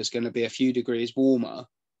ground is going to be a few degrees warmer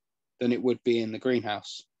than it would be in the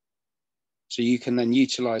greenhouse. So you can then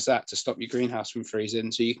utilize that to stop your greenhouse from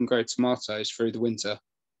freezing, so you can grow tomatoes through the winter.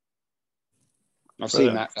 I've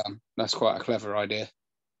seen that done. That's quite a clever idea.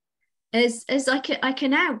 As I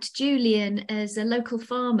can out Julian as a local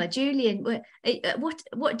farmer. Julian,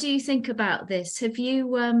 what do you think about this? Have you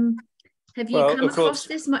come across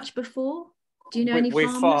this much before? Do you know any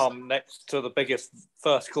farmers? We farm next to the biggest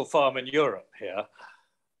vertical farm in Europe here,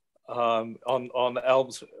 on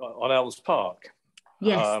Elms Park.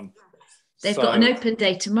 Yes, they've got an open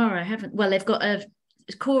day tomorrow, haven't? Well, they've got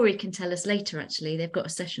Corey can tell us later. Actually, they've got a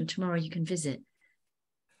session tomorrow you can visit.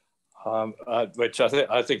 Which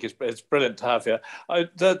I think is brilliant to have here. I'm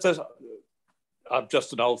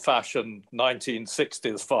just an old-fashioned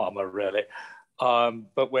 1960s farmer, really,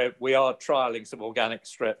 but we are trialing some organic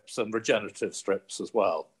strips and regenerative strips as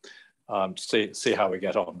well, to see how we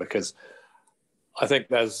get on, because I think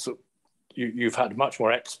you've had a much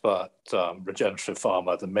more expert regenerative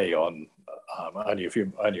farmer than me on only a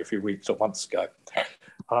few weeks or months ago,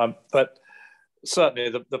 but certainly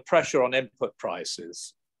the pressure on input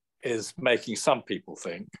prices is making some people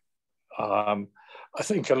think. I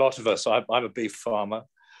think a lot of us, I'm a beef farmer,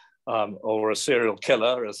 or a serial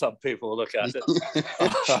killer, as some people look at it.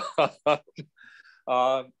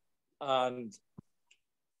 And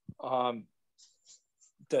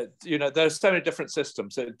that, you know, there's so many different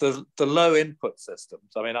systems. The low input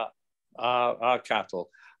systems, I mean, our cattle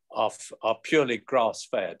are purely grass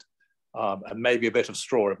fed, and maybe a bit of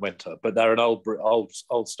straw in winter, but they're an old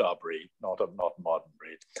style breed, not a modern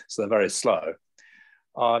breed, so they're very slow.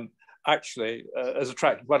 Actually, has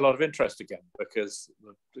attracted quite a lot of interest again, because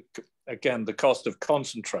again, the cost of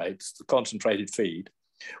concentrates, the concentrated feed,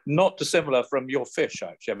 not dissimilar from your fish,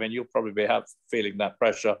 actually. I mean, you'll probably have feeling that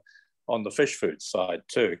pressure on the fish food side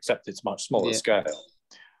too, except it's much smaller scale.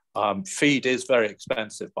 Feed is very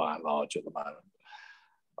expensive by and large at the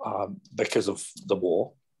moment, because of the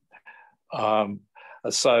war.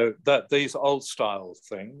 So that these old style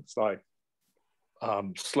things like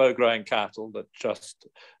slow growing cattle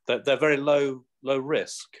that they're very low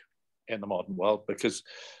risk in the modern world, because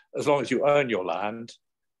as long as you own your land,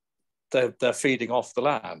 they're feeding off the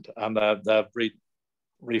land, and they're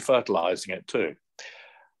refertilizing it too.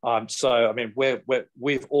 So I mean,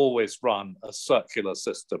 we've always run a circular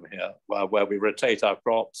system here, where we rotate our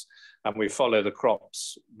crops and we follow the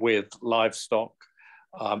crops with livestock,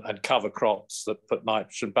 and cover crops that put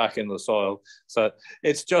nitrogen back in the soil. So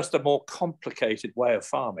it's just a more complicated way of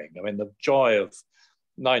farming. I mean, the joy of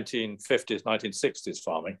 1950s, 1960s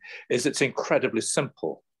farming is it's incredibly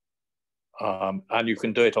simple, and you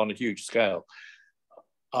can do it on a huge scale.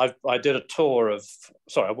 I did a tour of,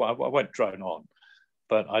 sorry, I won't drone on,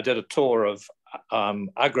 but I did a tour of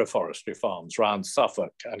agroforestry farms around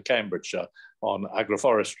Suffolk and Cambridgeshire on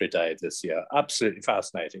Agroforestry Day this year. Absolutely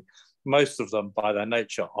fascinating. Most of them, by their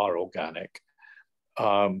nature, are organic,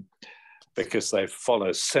 because they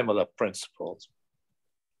follow similar principles.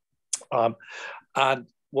 And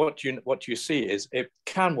what you see is it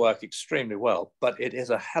can work extremely well, but it is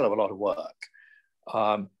a hell of a lot of work,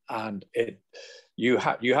 and you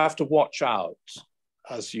have to watch out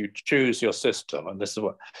as you choose your system, and this is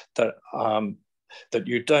what that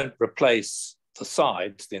you don't replace the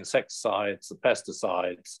sides, the insecticides, the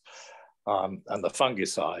pesticides, and the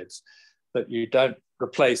fungicides, that you don't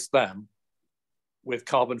replace them with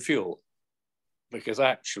carbon fuel, because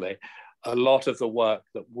actually a lot of the work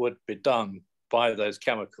that would be done by those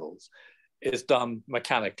chemicals is done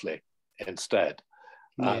mechanically instead.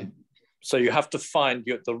 So you have to find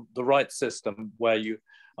the right system where you,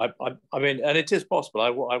 I mean, and it is possible.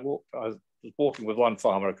 I was walking with one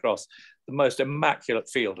farmer across the most immaculate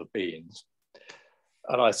field of beans.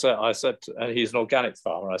 And I said, and he's an organic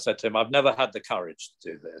farmer. I said to him, I've never had the courage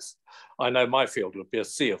to do this. I know my field would be a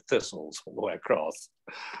sea of thistles all the way across.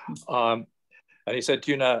 And he said,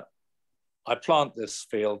 you know, I plant this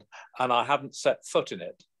field and I haven't set foot in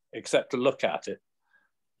it except to look at it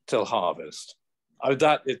till harvest.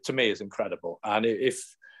 That to me is incredible. And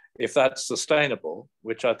if that's sustainable,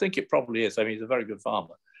 which I think it probably is, I mean, he's a very good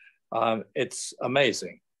farmer, it's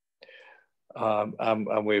amazing. And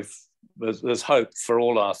there's hope for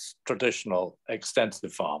all us traditional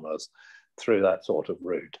extensive farmers through that sort of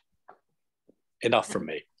route. Enough from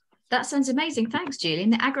me. That sounds amazing. Thanks, Julian.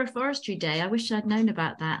 The Agroforestry Day, I wish I'd known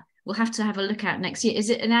about that. We'll have to have a look out next year. Is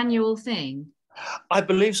it an annual thing? I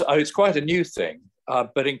believe so. It's quite a new thing.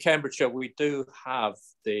 But in Cambridgeshire, we do have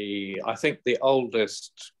I think the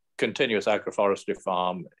oldest continuous agroforestry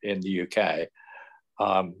farm in the UK,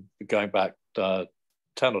 going back 10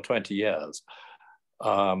 or 20 years.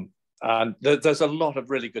 And there's a lot of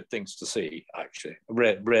really good things to see, actually,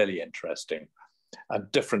 really interesting,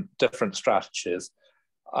 and different strategies,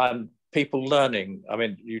 and people learning. I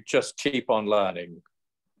mean, you just keep on learning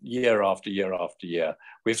year after year after year.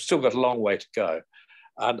 We've still got a long way to go.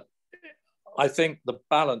 And I think the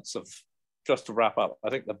balance of, just to wrap up, I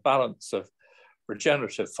think the balance of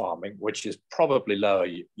regenerative farming, which is probably lower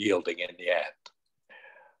yielding in the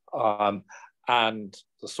end, and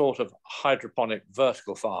the sort of hydroponic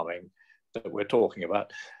vertical farming that we're talking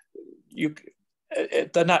about,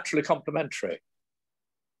 they're naturally complementary.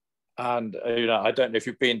 And you know, I don't know if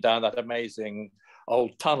you've been down that amazing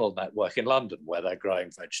old tunnel network in London where they're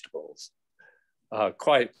growing vegetables.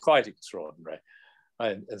 Quite extraordinary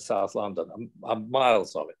in South London,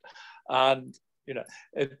 miles of it. And you know,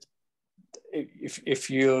 if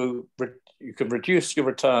you can reduce your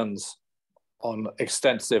returns on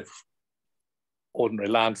extensive ordinary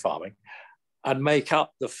land farming and make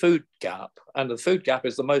up the food gap, and the food gap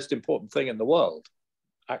is the most important thing in the world,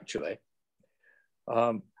 actually,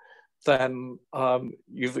 then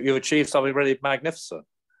you've achieved something really magnificent.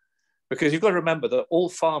 Because you've got to remember that all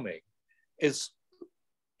farming is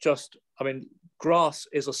just, I mean, grass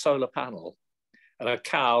is a solar panel and a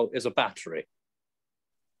cow is a battery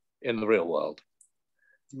in the real world.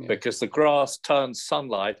 Yeah. Because the grass turns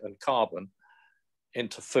sunlight and carbon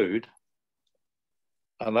into food,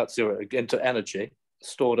 and that's into energy,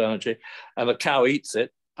 stored energy, and the cow eats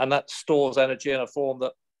it, and that stores energy in a form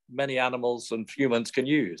that many animals and humans can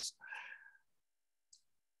use.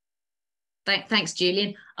 Thanks,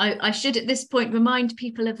 Julian. I should at this point remind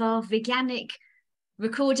people of our veganic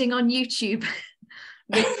recording on YouTube,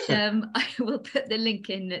 which I will put the link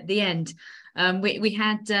in at the end. We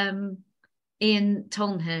had Ian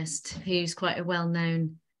Tolnhurst, who's quite a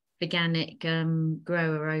well-known veganic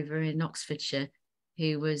grower over in Oxfordshire,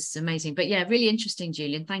 who was amazing. But yeah, really interesting,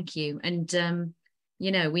 Julian. Thank you. And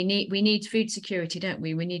you know, we need food security, don't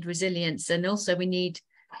we? We need resilience, and also we need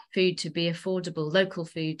food to be affordable, local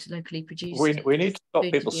food, locally produced. We need to stop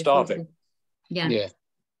people starving. Yeah.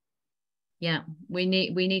 We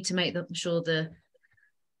need to make sure the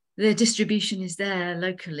distribution is there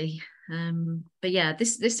locally. But yeah,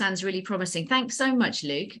 this sounds really promising. Thanks so much,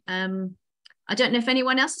 Luke. I don't know if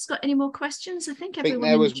anyone else has got any more questions. I think everyone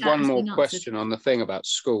there was one more question on the thing about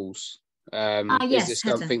schools. Yes, is this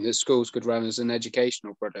Heather. something that schools could run as an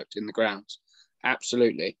educational product in the grounds?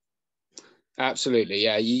 Absolutely.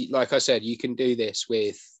 Yeah, like I said, you can do this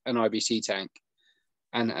with an IBC tank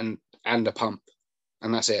and a pump,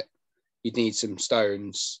 and that's it. You'd need some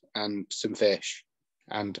stones and some fish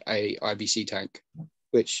and a IBC tank,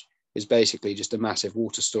 which is basically just a massive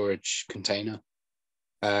water storage container.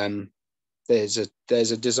 There's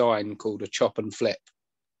a design called a chop and flip,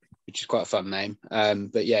 which is quite a fun name.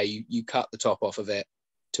 But yeah, you cut the top off of it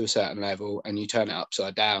to a certain level and you turn it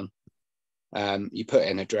upside down. You put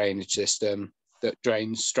in a drainage system that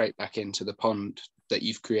drains straight back into the pond that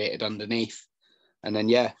you've created underneath. And then,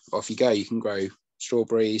 yeah, off you go. You can grow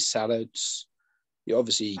strawberries, salads. You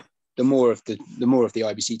obviously, the more of the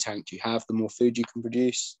IBC tank you have, the more food you can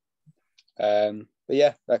produce. But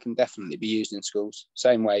yeah, that can definitely be used in schools.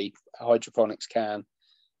 Same way hydroponics can,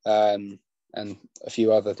 and a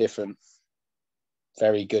few other different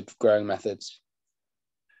very good growing methods.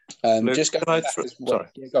 Luke, just go back as well. Sorry.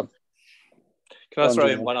 Yeah, go on. Can I throw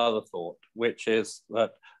in one other thought, which is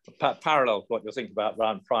that parallel to what you're thinking about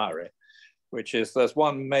around Priory, which is there's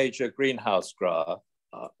one major greenhouse grower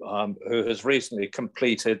who has recently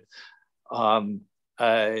completed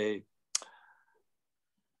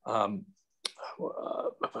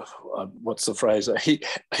what's the phrase? A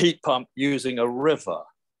heat pump using a river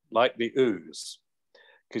like the Ouse,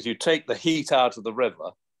 because you take the heat out of the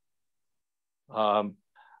river and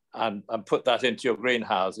put that into your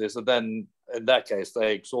greenhouses, and then in that case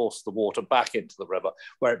they exhaust the water back into the river,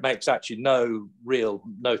 where it makes actually no real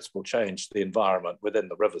noticeable change to the environment within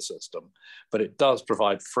the river system, but it does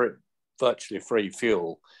provide virtually free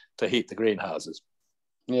fuel to heat the greenhouses.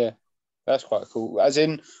 Yeah, that's quite cool. As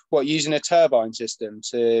in, what, using a turbine system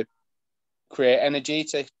to create energy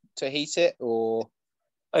to heat it, or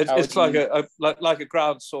it's like a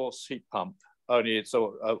ground source heat pump, only it's a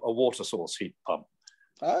water source heat pump.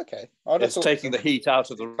 Oh, okay. It's taking the heat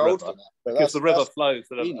out of the river, because the river flows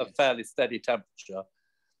at a fairly steady temperature,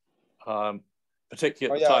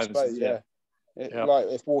 particularly at the times. Like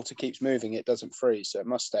if water keeps moving, it doesn't freeze, so it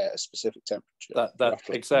must stay at a specific temperature.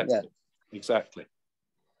 Exactly.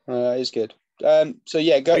 It's good. So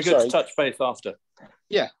yeah, go. Good to touch base after.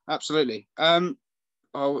 Yeah, absolutely. What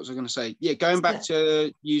was I going to say? Yeah, going back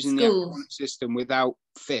to using the aquaponics system without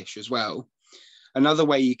fish as well. Another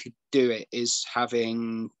way you could do it is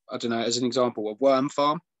having, I don't know, as an example, a worm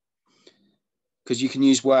farm, because you can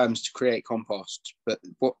use worms to create compost. But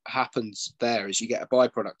what happens there is you get a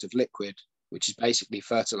byproduct of liquid, which is basically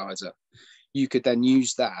fertilizer. You could then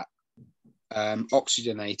use that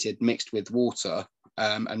oxygenated, mixed with water,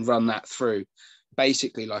 and run that through,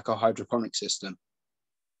 basically like a hydroponic system.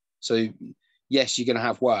 So yes, you're going to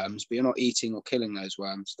have worms, but you're not eating or killing those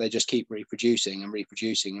worms. They just keep reproducing and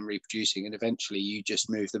reproducing and reproducing, and eventually you just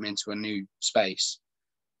move them into a new space,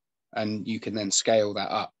 and you can then scale that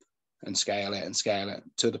up and scale it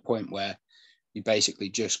to the point where you basically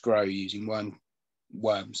just grow using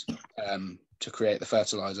worms to create the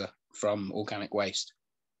fertilizer from organic waste,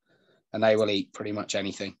 and they will eat pretty much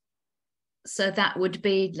anything. So that would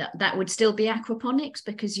still be aquaponics,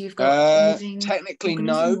 because you've got technically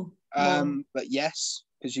no. But yes,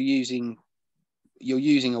 because you're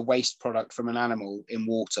using a waste product from an animal in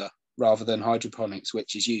water rather than hydroponics,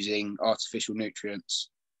 which is using artificial nutrients.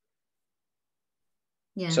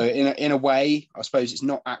 Yeah. So in a way, I suppose it's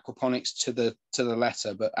not aquaponics to the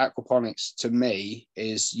letter, but aquaponics to me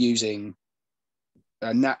is using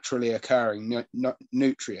a naturally occurring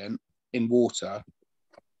nutrient in water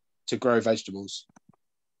to grow vegetables.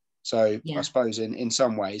 So yeah. I suppose in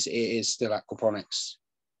some ways it is still aquaponics.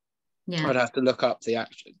 Yeah. I'd have to look up the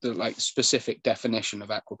specific definition of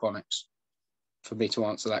aquaponics. for me to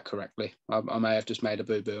answer that correctly. I may have just made a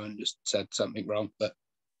boo-boo and just said something wrong, but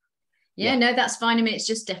yeah, no, that's fine. I mean, it's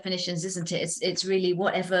just definitions, isn't it? It's really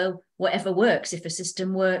whatever works. If a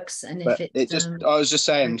system works, and but if it just I was just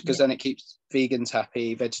saying, because yeah. then it keeps vegans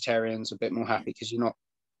happy, vegetarians a bit more happy, because you're not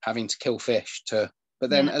having to kill fish to. But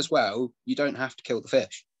then as well, you don't have to kill the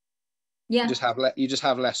fish. Yeah, you just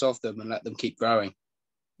have less of them and let them keep growing.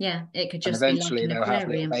 Yeah, it could just and be like eventually an they'll have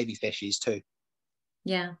little aquarium. baby fishies too.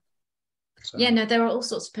 Yeah. So, yeah, no, there are all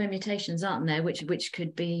sorts of permutations, aren't there, which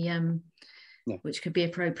could be which could be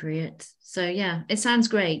appropriate. So yeah, it sounds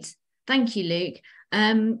great. Thank you, Luke.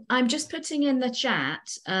 I'm just putting in the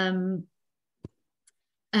chat a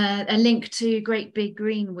link to Great Big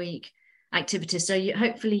Green Week activities. So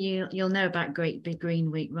hopefully you'll know about Great Big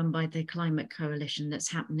Green Week, run by the Climate Coalition,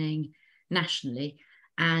 that's happening nationally.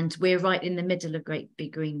 And we're right in the middle of Great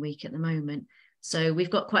Big Green Week at the moment. So we've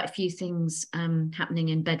got quite a few things happening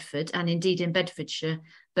in Bedford and indeed in Bedfordshire.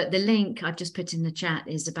 But the link I've just put in the chat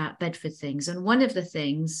is about Bedford things. And one of the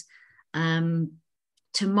things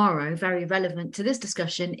tomorrow, very relevant to this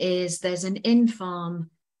discussion, is there's an in-farm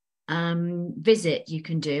visit you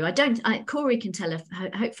can do. Corey can tell us,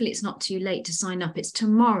 hopefully it's not too late to sign up. It's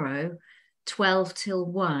tomorrow, 12 till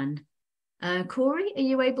 1. Corey, are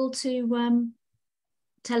you able to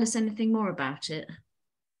tell us anything more about it?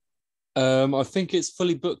 I think it's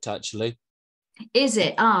fully booked, actually. Is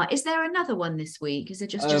it? Is there another one this week? Is it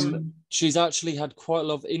just one? She's actually had quite a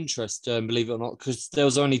lot of interest, believe it or not, because there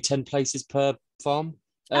was only 10 places per farm.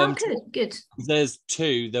 Good. There's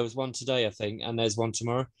 2. There was one today, I think, and there's one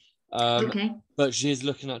tomorrow. Okay. But she is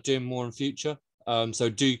looking at doing more in future. So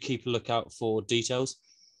do keep a lookout for details.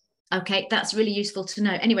 Okay, that's really useful to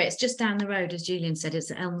know. Anyway, it's just down the road, as Julian said.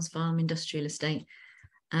 It's at Elms Farm Industrial Estate.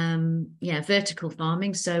 Vertical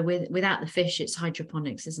farming. So without the fish, it's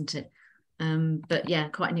hydroponics, isn't it? But yeah,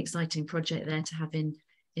 quite an exciting project there to have in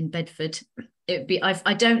Bedford. It'd be.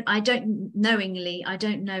 I don't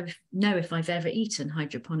know if I've ever eaten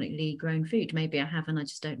hydroponically grown food. Maybe I have, and I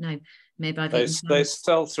just don't know. Maybe I've eaten. They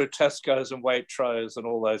sell through Tesco's and Waitrose and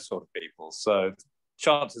all those sort of people. So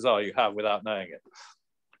chances are you have without knowing it.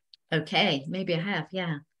 Okay, maybe I have.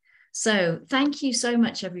 Yeah. So thank you so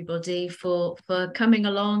much, everybody, for coming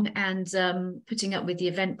along and putting up with the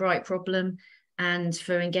Eventbrite problem, and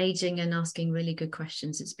for engaging and asking really good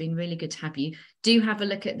questions. It's been really good to have you. Do have a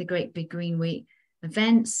look at the Great Big Green Week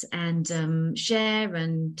events and share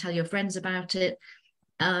and tell your friends about it.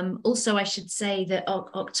 Also, I should say that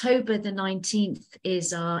October the 19th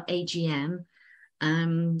is our AGM.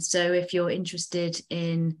 So if you're interested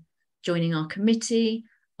in joining our committee,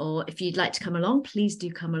 or if you'd like to come along, please do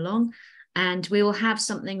come along. And we will have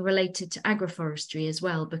something related to agroforestry as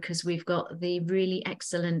well, because we've got the really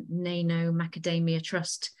excellent Nano Macadamia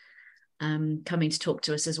Trust coming to talk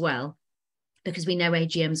to us as well, because we know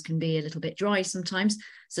AGMs can be a little bit dry sometimes.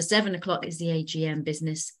 So 7 o'clock is the AGM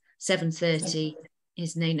business, 7:30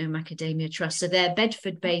 is Nano Macadamia Trust. So they're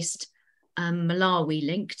Bedford-based, Malawi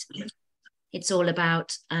linked. It's all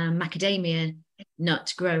about macadamia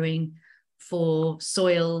nut growing for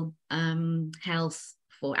soil health,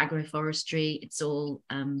 for agroforestry. It's all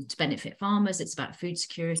to benefit farmers. It's about food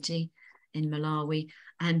security in Malawi.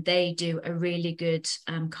 And they do a really good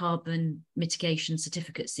carbon mitigation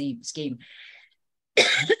certificate scheme.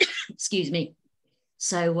 Excuse me.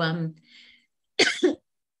 So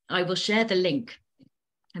I will share the link.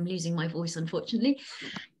 I'm losing my voice, unfortunately.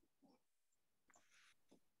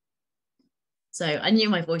 So I knew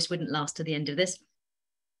my voice wouldn't last to the end of this.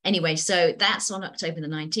 Anyway, so that's on October the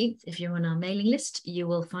 19th. If you're on our mailing list, you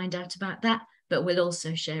will find out about that, but we'll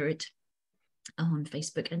also share it on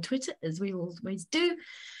Facebook and Twitter, as we always do.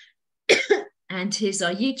 And here's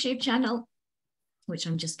our YouTube channel, which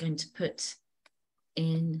I'm just going to put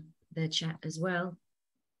in the chat as well,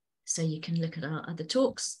 so you can look at our other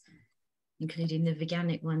talks, including the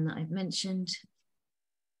veganic one that I've mentioned.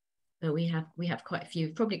 But we have quite a few.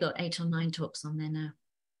 We've probably got 8 or 9 talks on there now.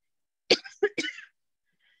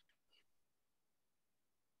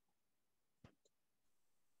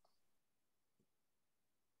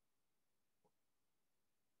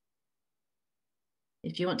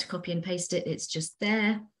 If you want to copy and paste it, it's just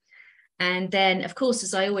there. And then, of course,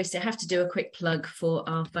 as I always say, I have to do a quick plug for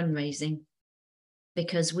our fundraising,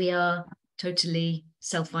 because we are totally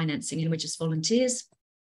self-financing and we're just volunteers.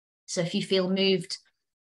 So if you feel moved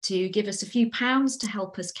to give us a few pounds to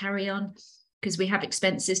help us carry on, because we have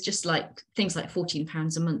expenses, just like things like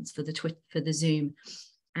 £14 a month for the Zoom,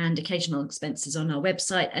 and occasional expenses on our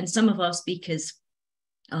website. And some of our speakers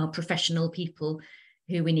are professional people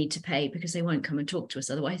who we need to pay, because they won't come and talk to us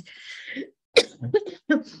otherwise.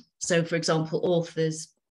 So, for example, authors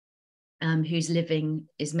whose living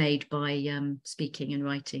is made by speaking and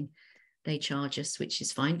writing. They charge us, which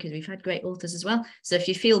is fine because we've had great authors as well. So if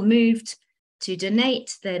you feel moved to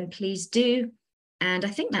donate, then please do. And I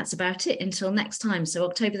think that's about it until next time. So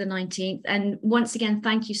October the 19th. And once again,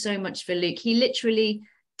 thank you so much for Luke. He literally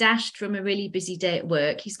dashed from a really busy day at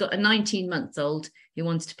work. He's got a 19-month-old who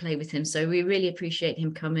wants to play with him. So we really appreciate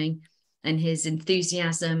him coming and his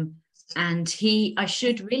enthusiasm. And I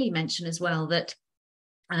should really mention as well that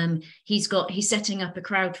he's setting up a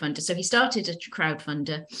crowdfunder. So he started a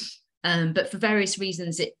crowdfunder, but for various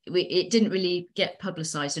reasons, it didn't really get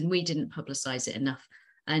publicized, and we didn't publicize it enough.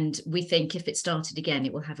 And we think if it started again,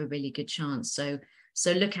 it will have a really good chance.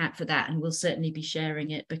 So look out for that, and we'll certainly be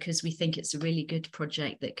sharing it because we think it's a really good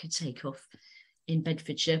project that could take off in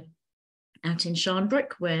Bedfordshire, out in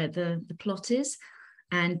Sharnbrook, where the plot is.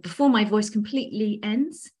 And before my voice completely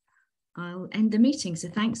ends, I'll end the meeting. So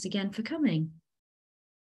thanks again for coming.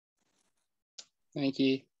 Thank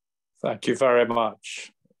you. Thank you very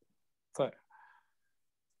much.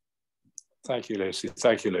 Thank you, Lucy.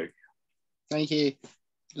 Thank you, Luke. Thank you. It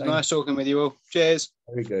was nice talking with you all. Cheers.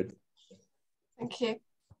 Very good. Thank you.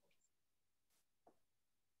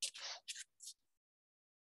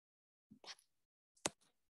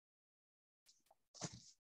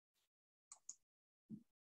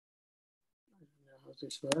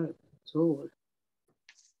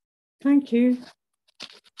 Thank you.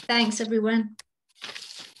 Thanks, everyone.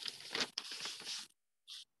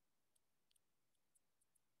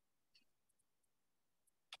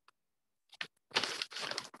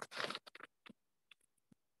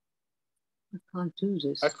 I can't do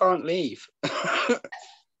this. I can't leave.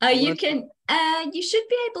 You can. You should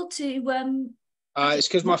be able to. It's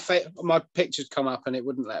because my picture's come up and it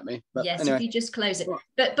wouldn't let me. But yes, anyway. if you just close it.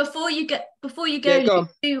 But before you go, Yeah,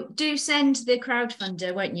 go do send the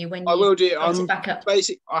crowdfunder, won't you? When you I will do. it back up.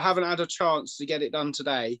 I haven't had a chance to get it done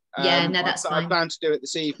today. Yeah, no, that's fine. I plan to do it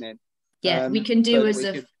this evening. Yeah, we can do as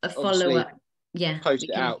a follow up. Yeah, post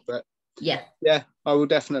it out, but yeah, I will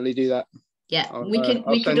definitely do that. Yeah, I'll we send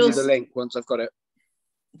could you the link once I've got it.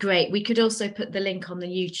 Great. We could also put the link on the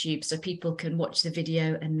YouTube so people can watch the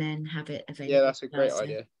video and then have it available. Yeah, that's a great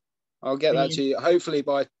idea. I'll get that to you hopefully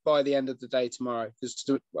by the end of the day tomorrow, because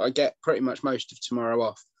I get pretty much most of tomorrow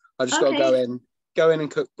off. I just got to go in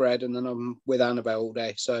and cook bread, and then I'm with Annabelle all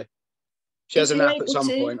day. So she has a nap at some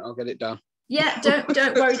point. I'll get it done. Yeah,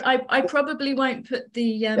 don't worry. I probably won't put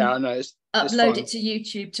the I know it's upload it to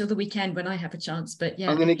YouTube till the weekend when I have a chance. But yeah,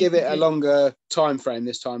 I'm going to give it a longer time frame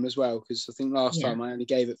this time as well, because I think last time I only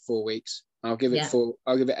gave it 4 weeks. I'll give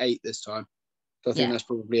it 8 this time. So I think that's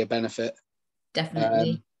probably a benefit.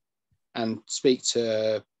 Definitely. And speak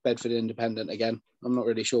to Bedford Independent again. I'm not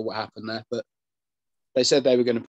really sure what happened there, but they said they were going to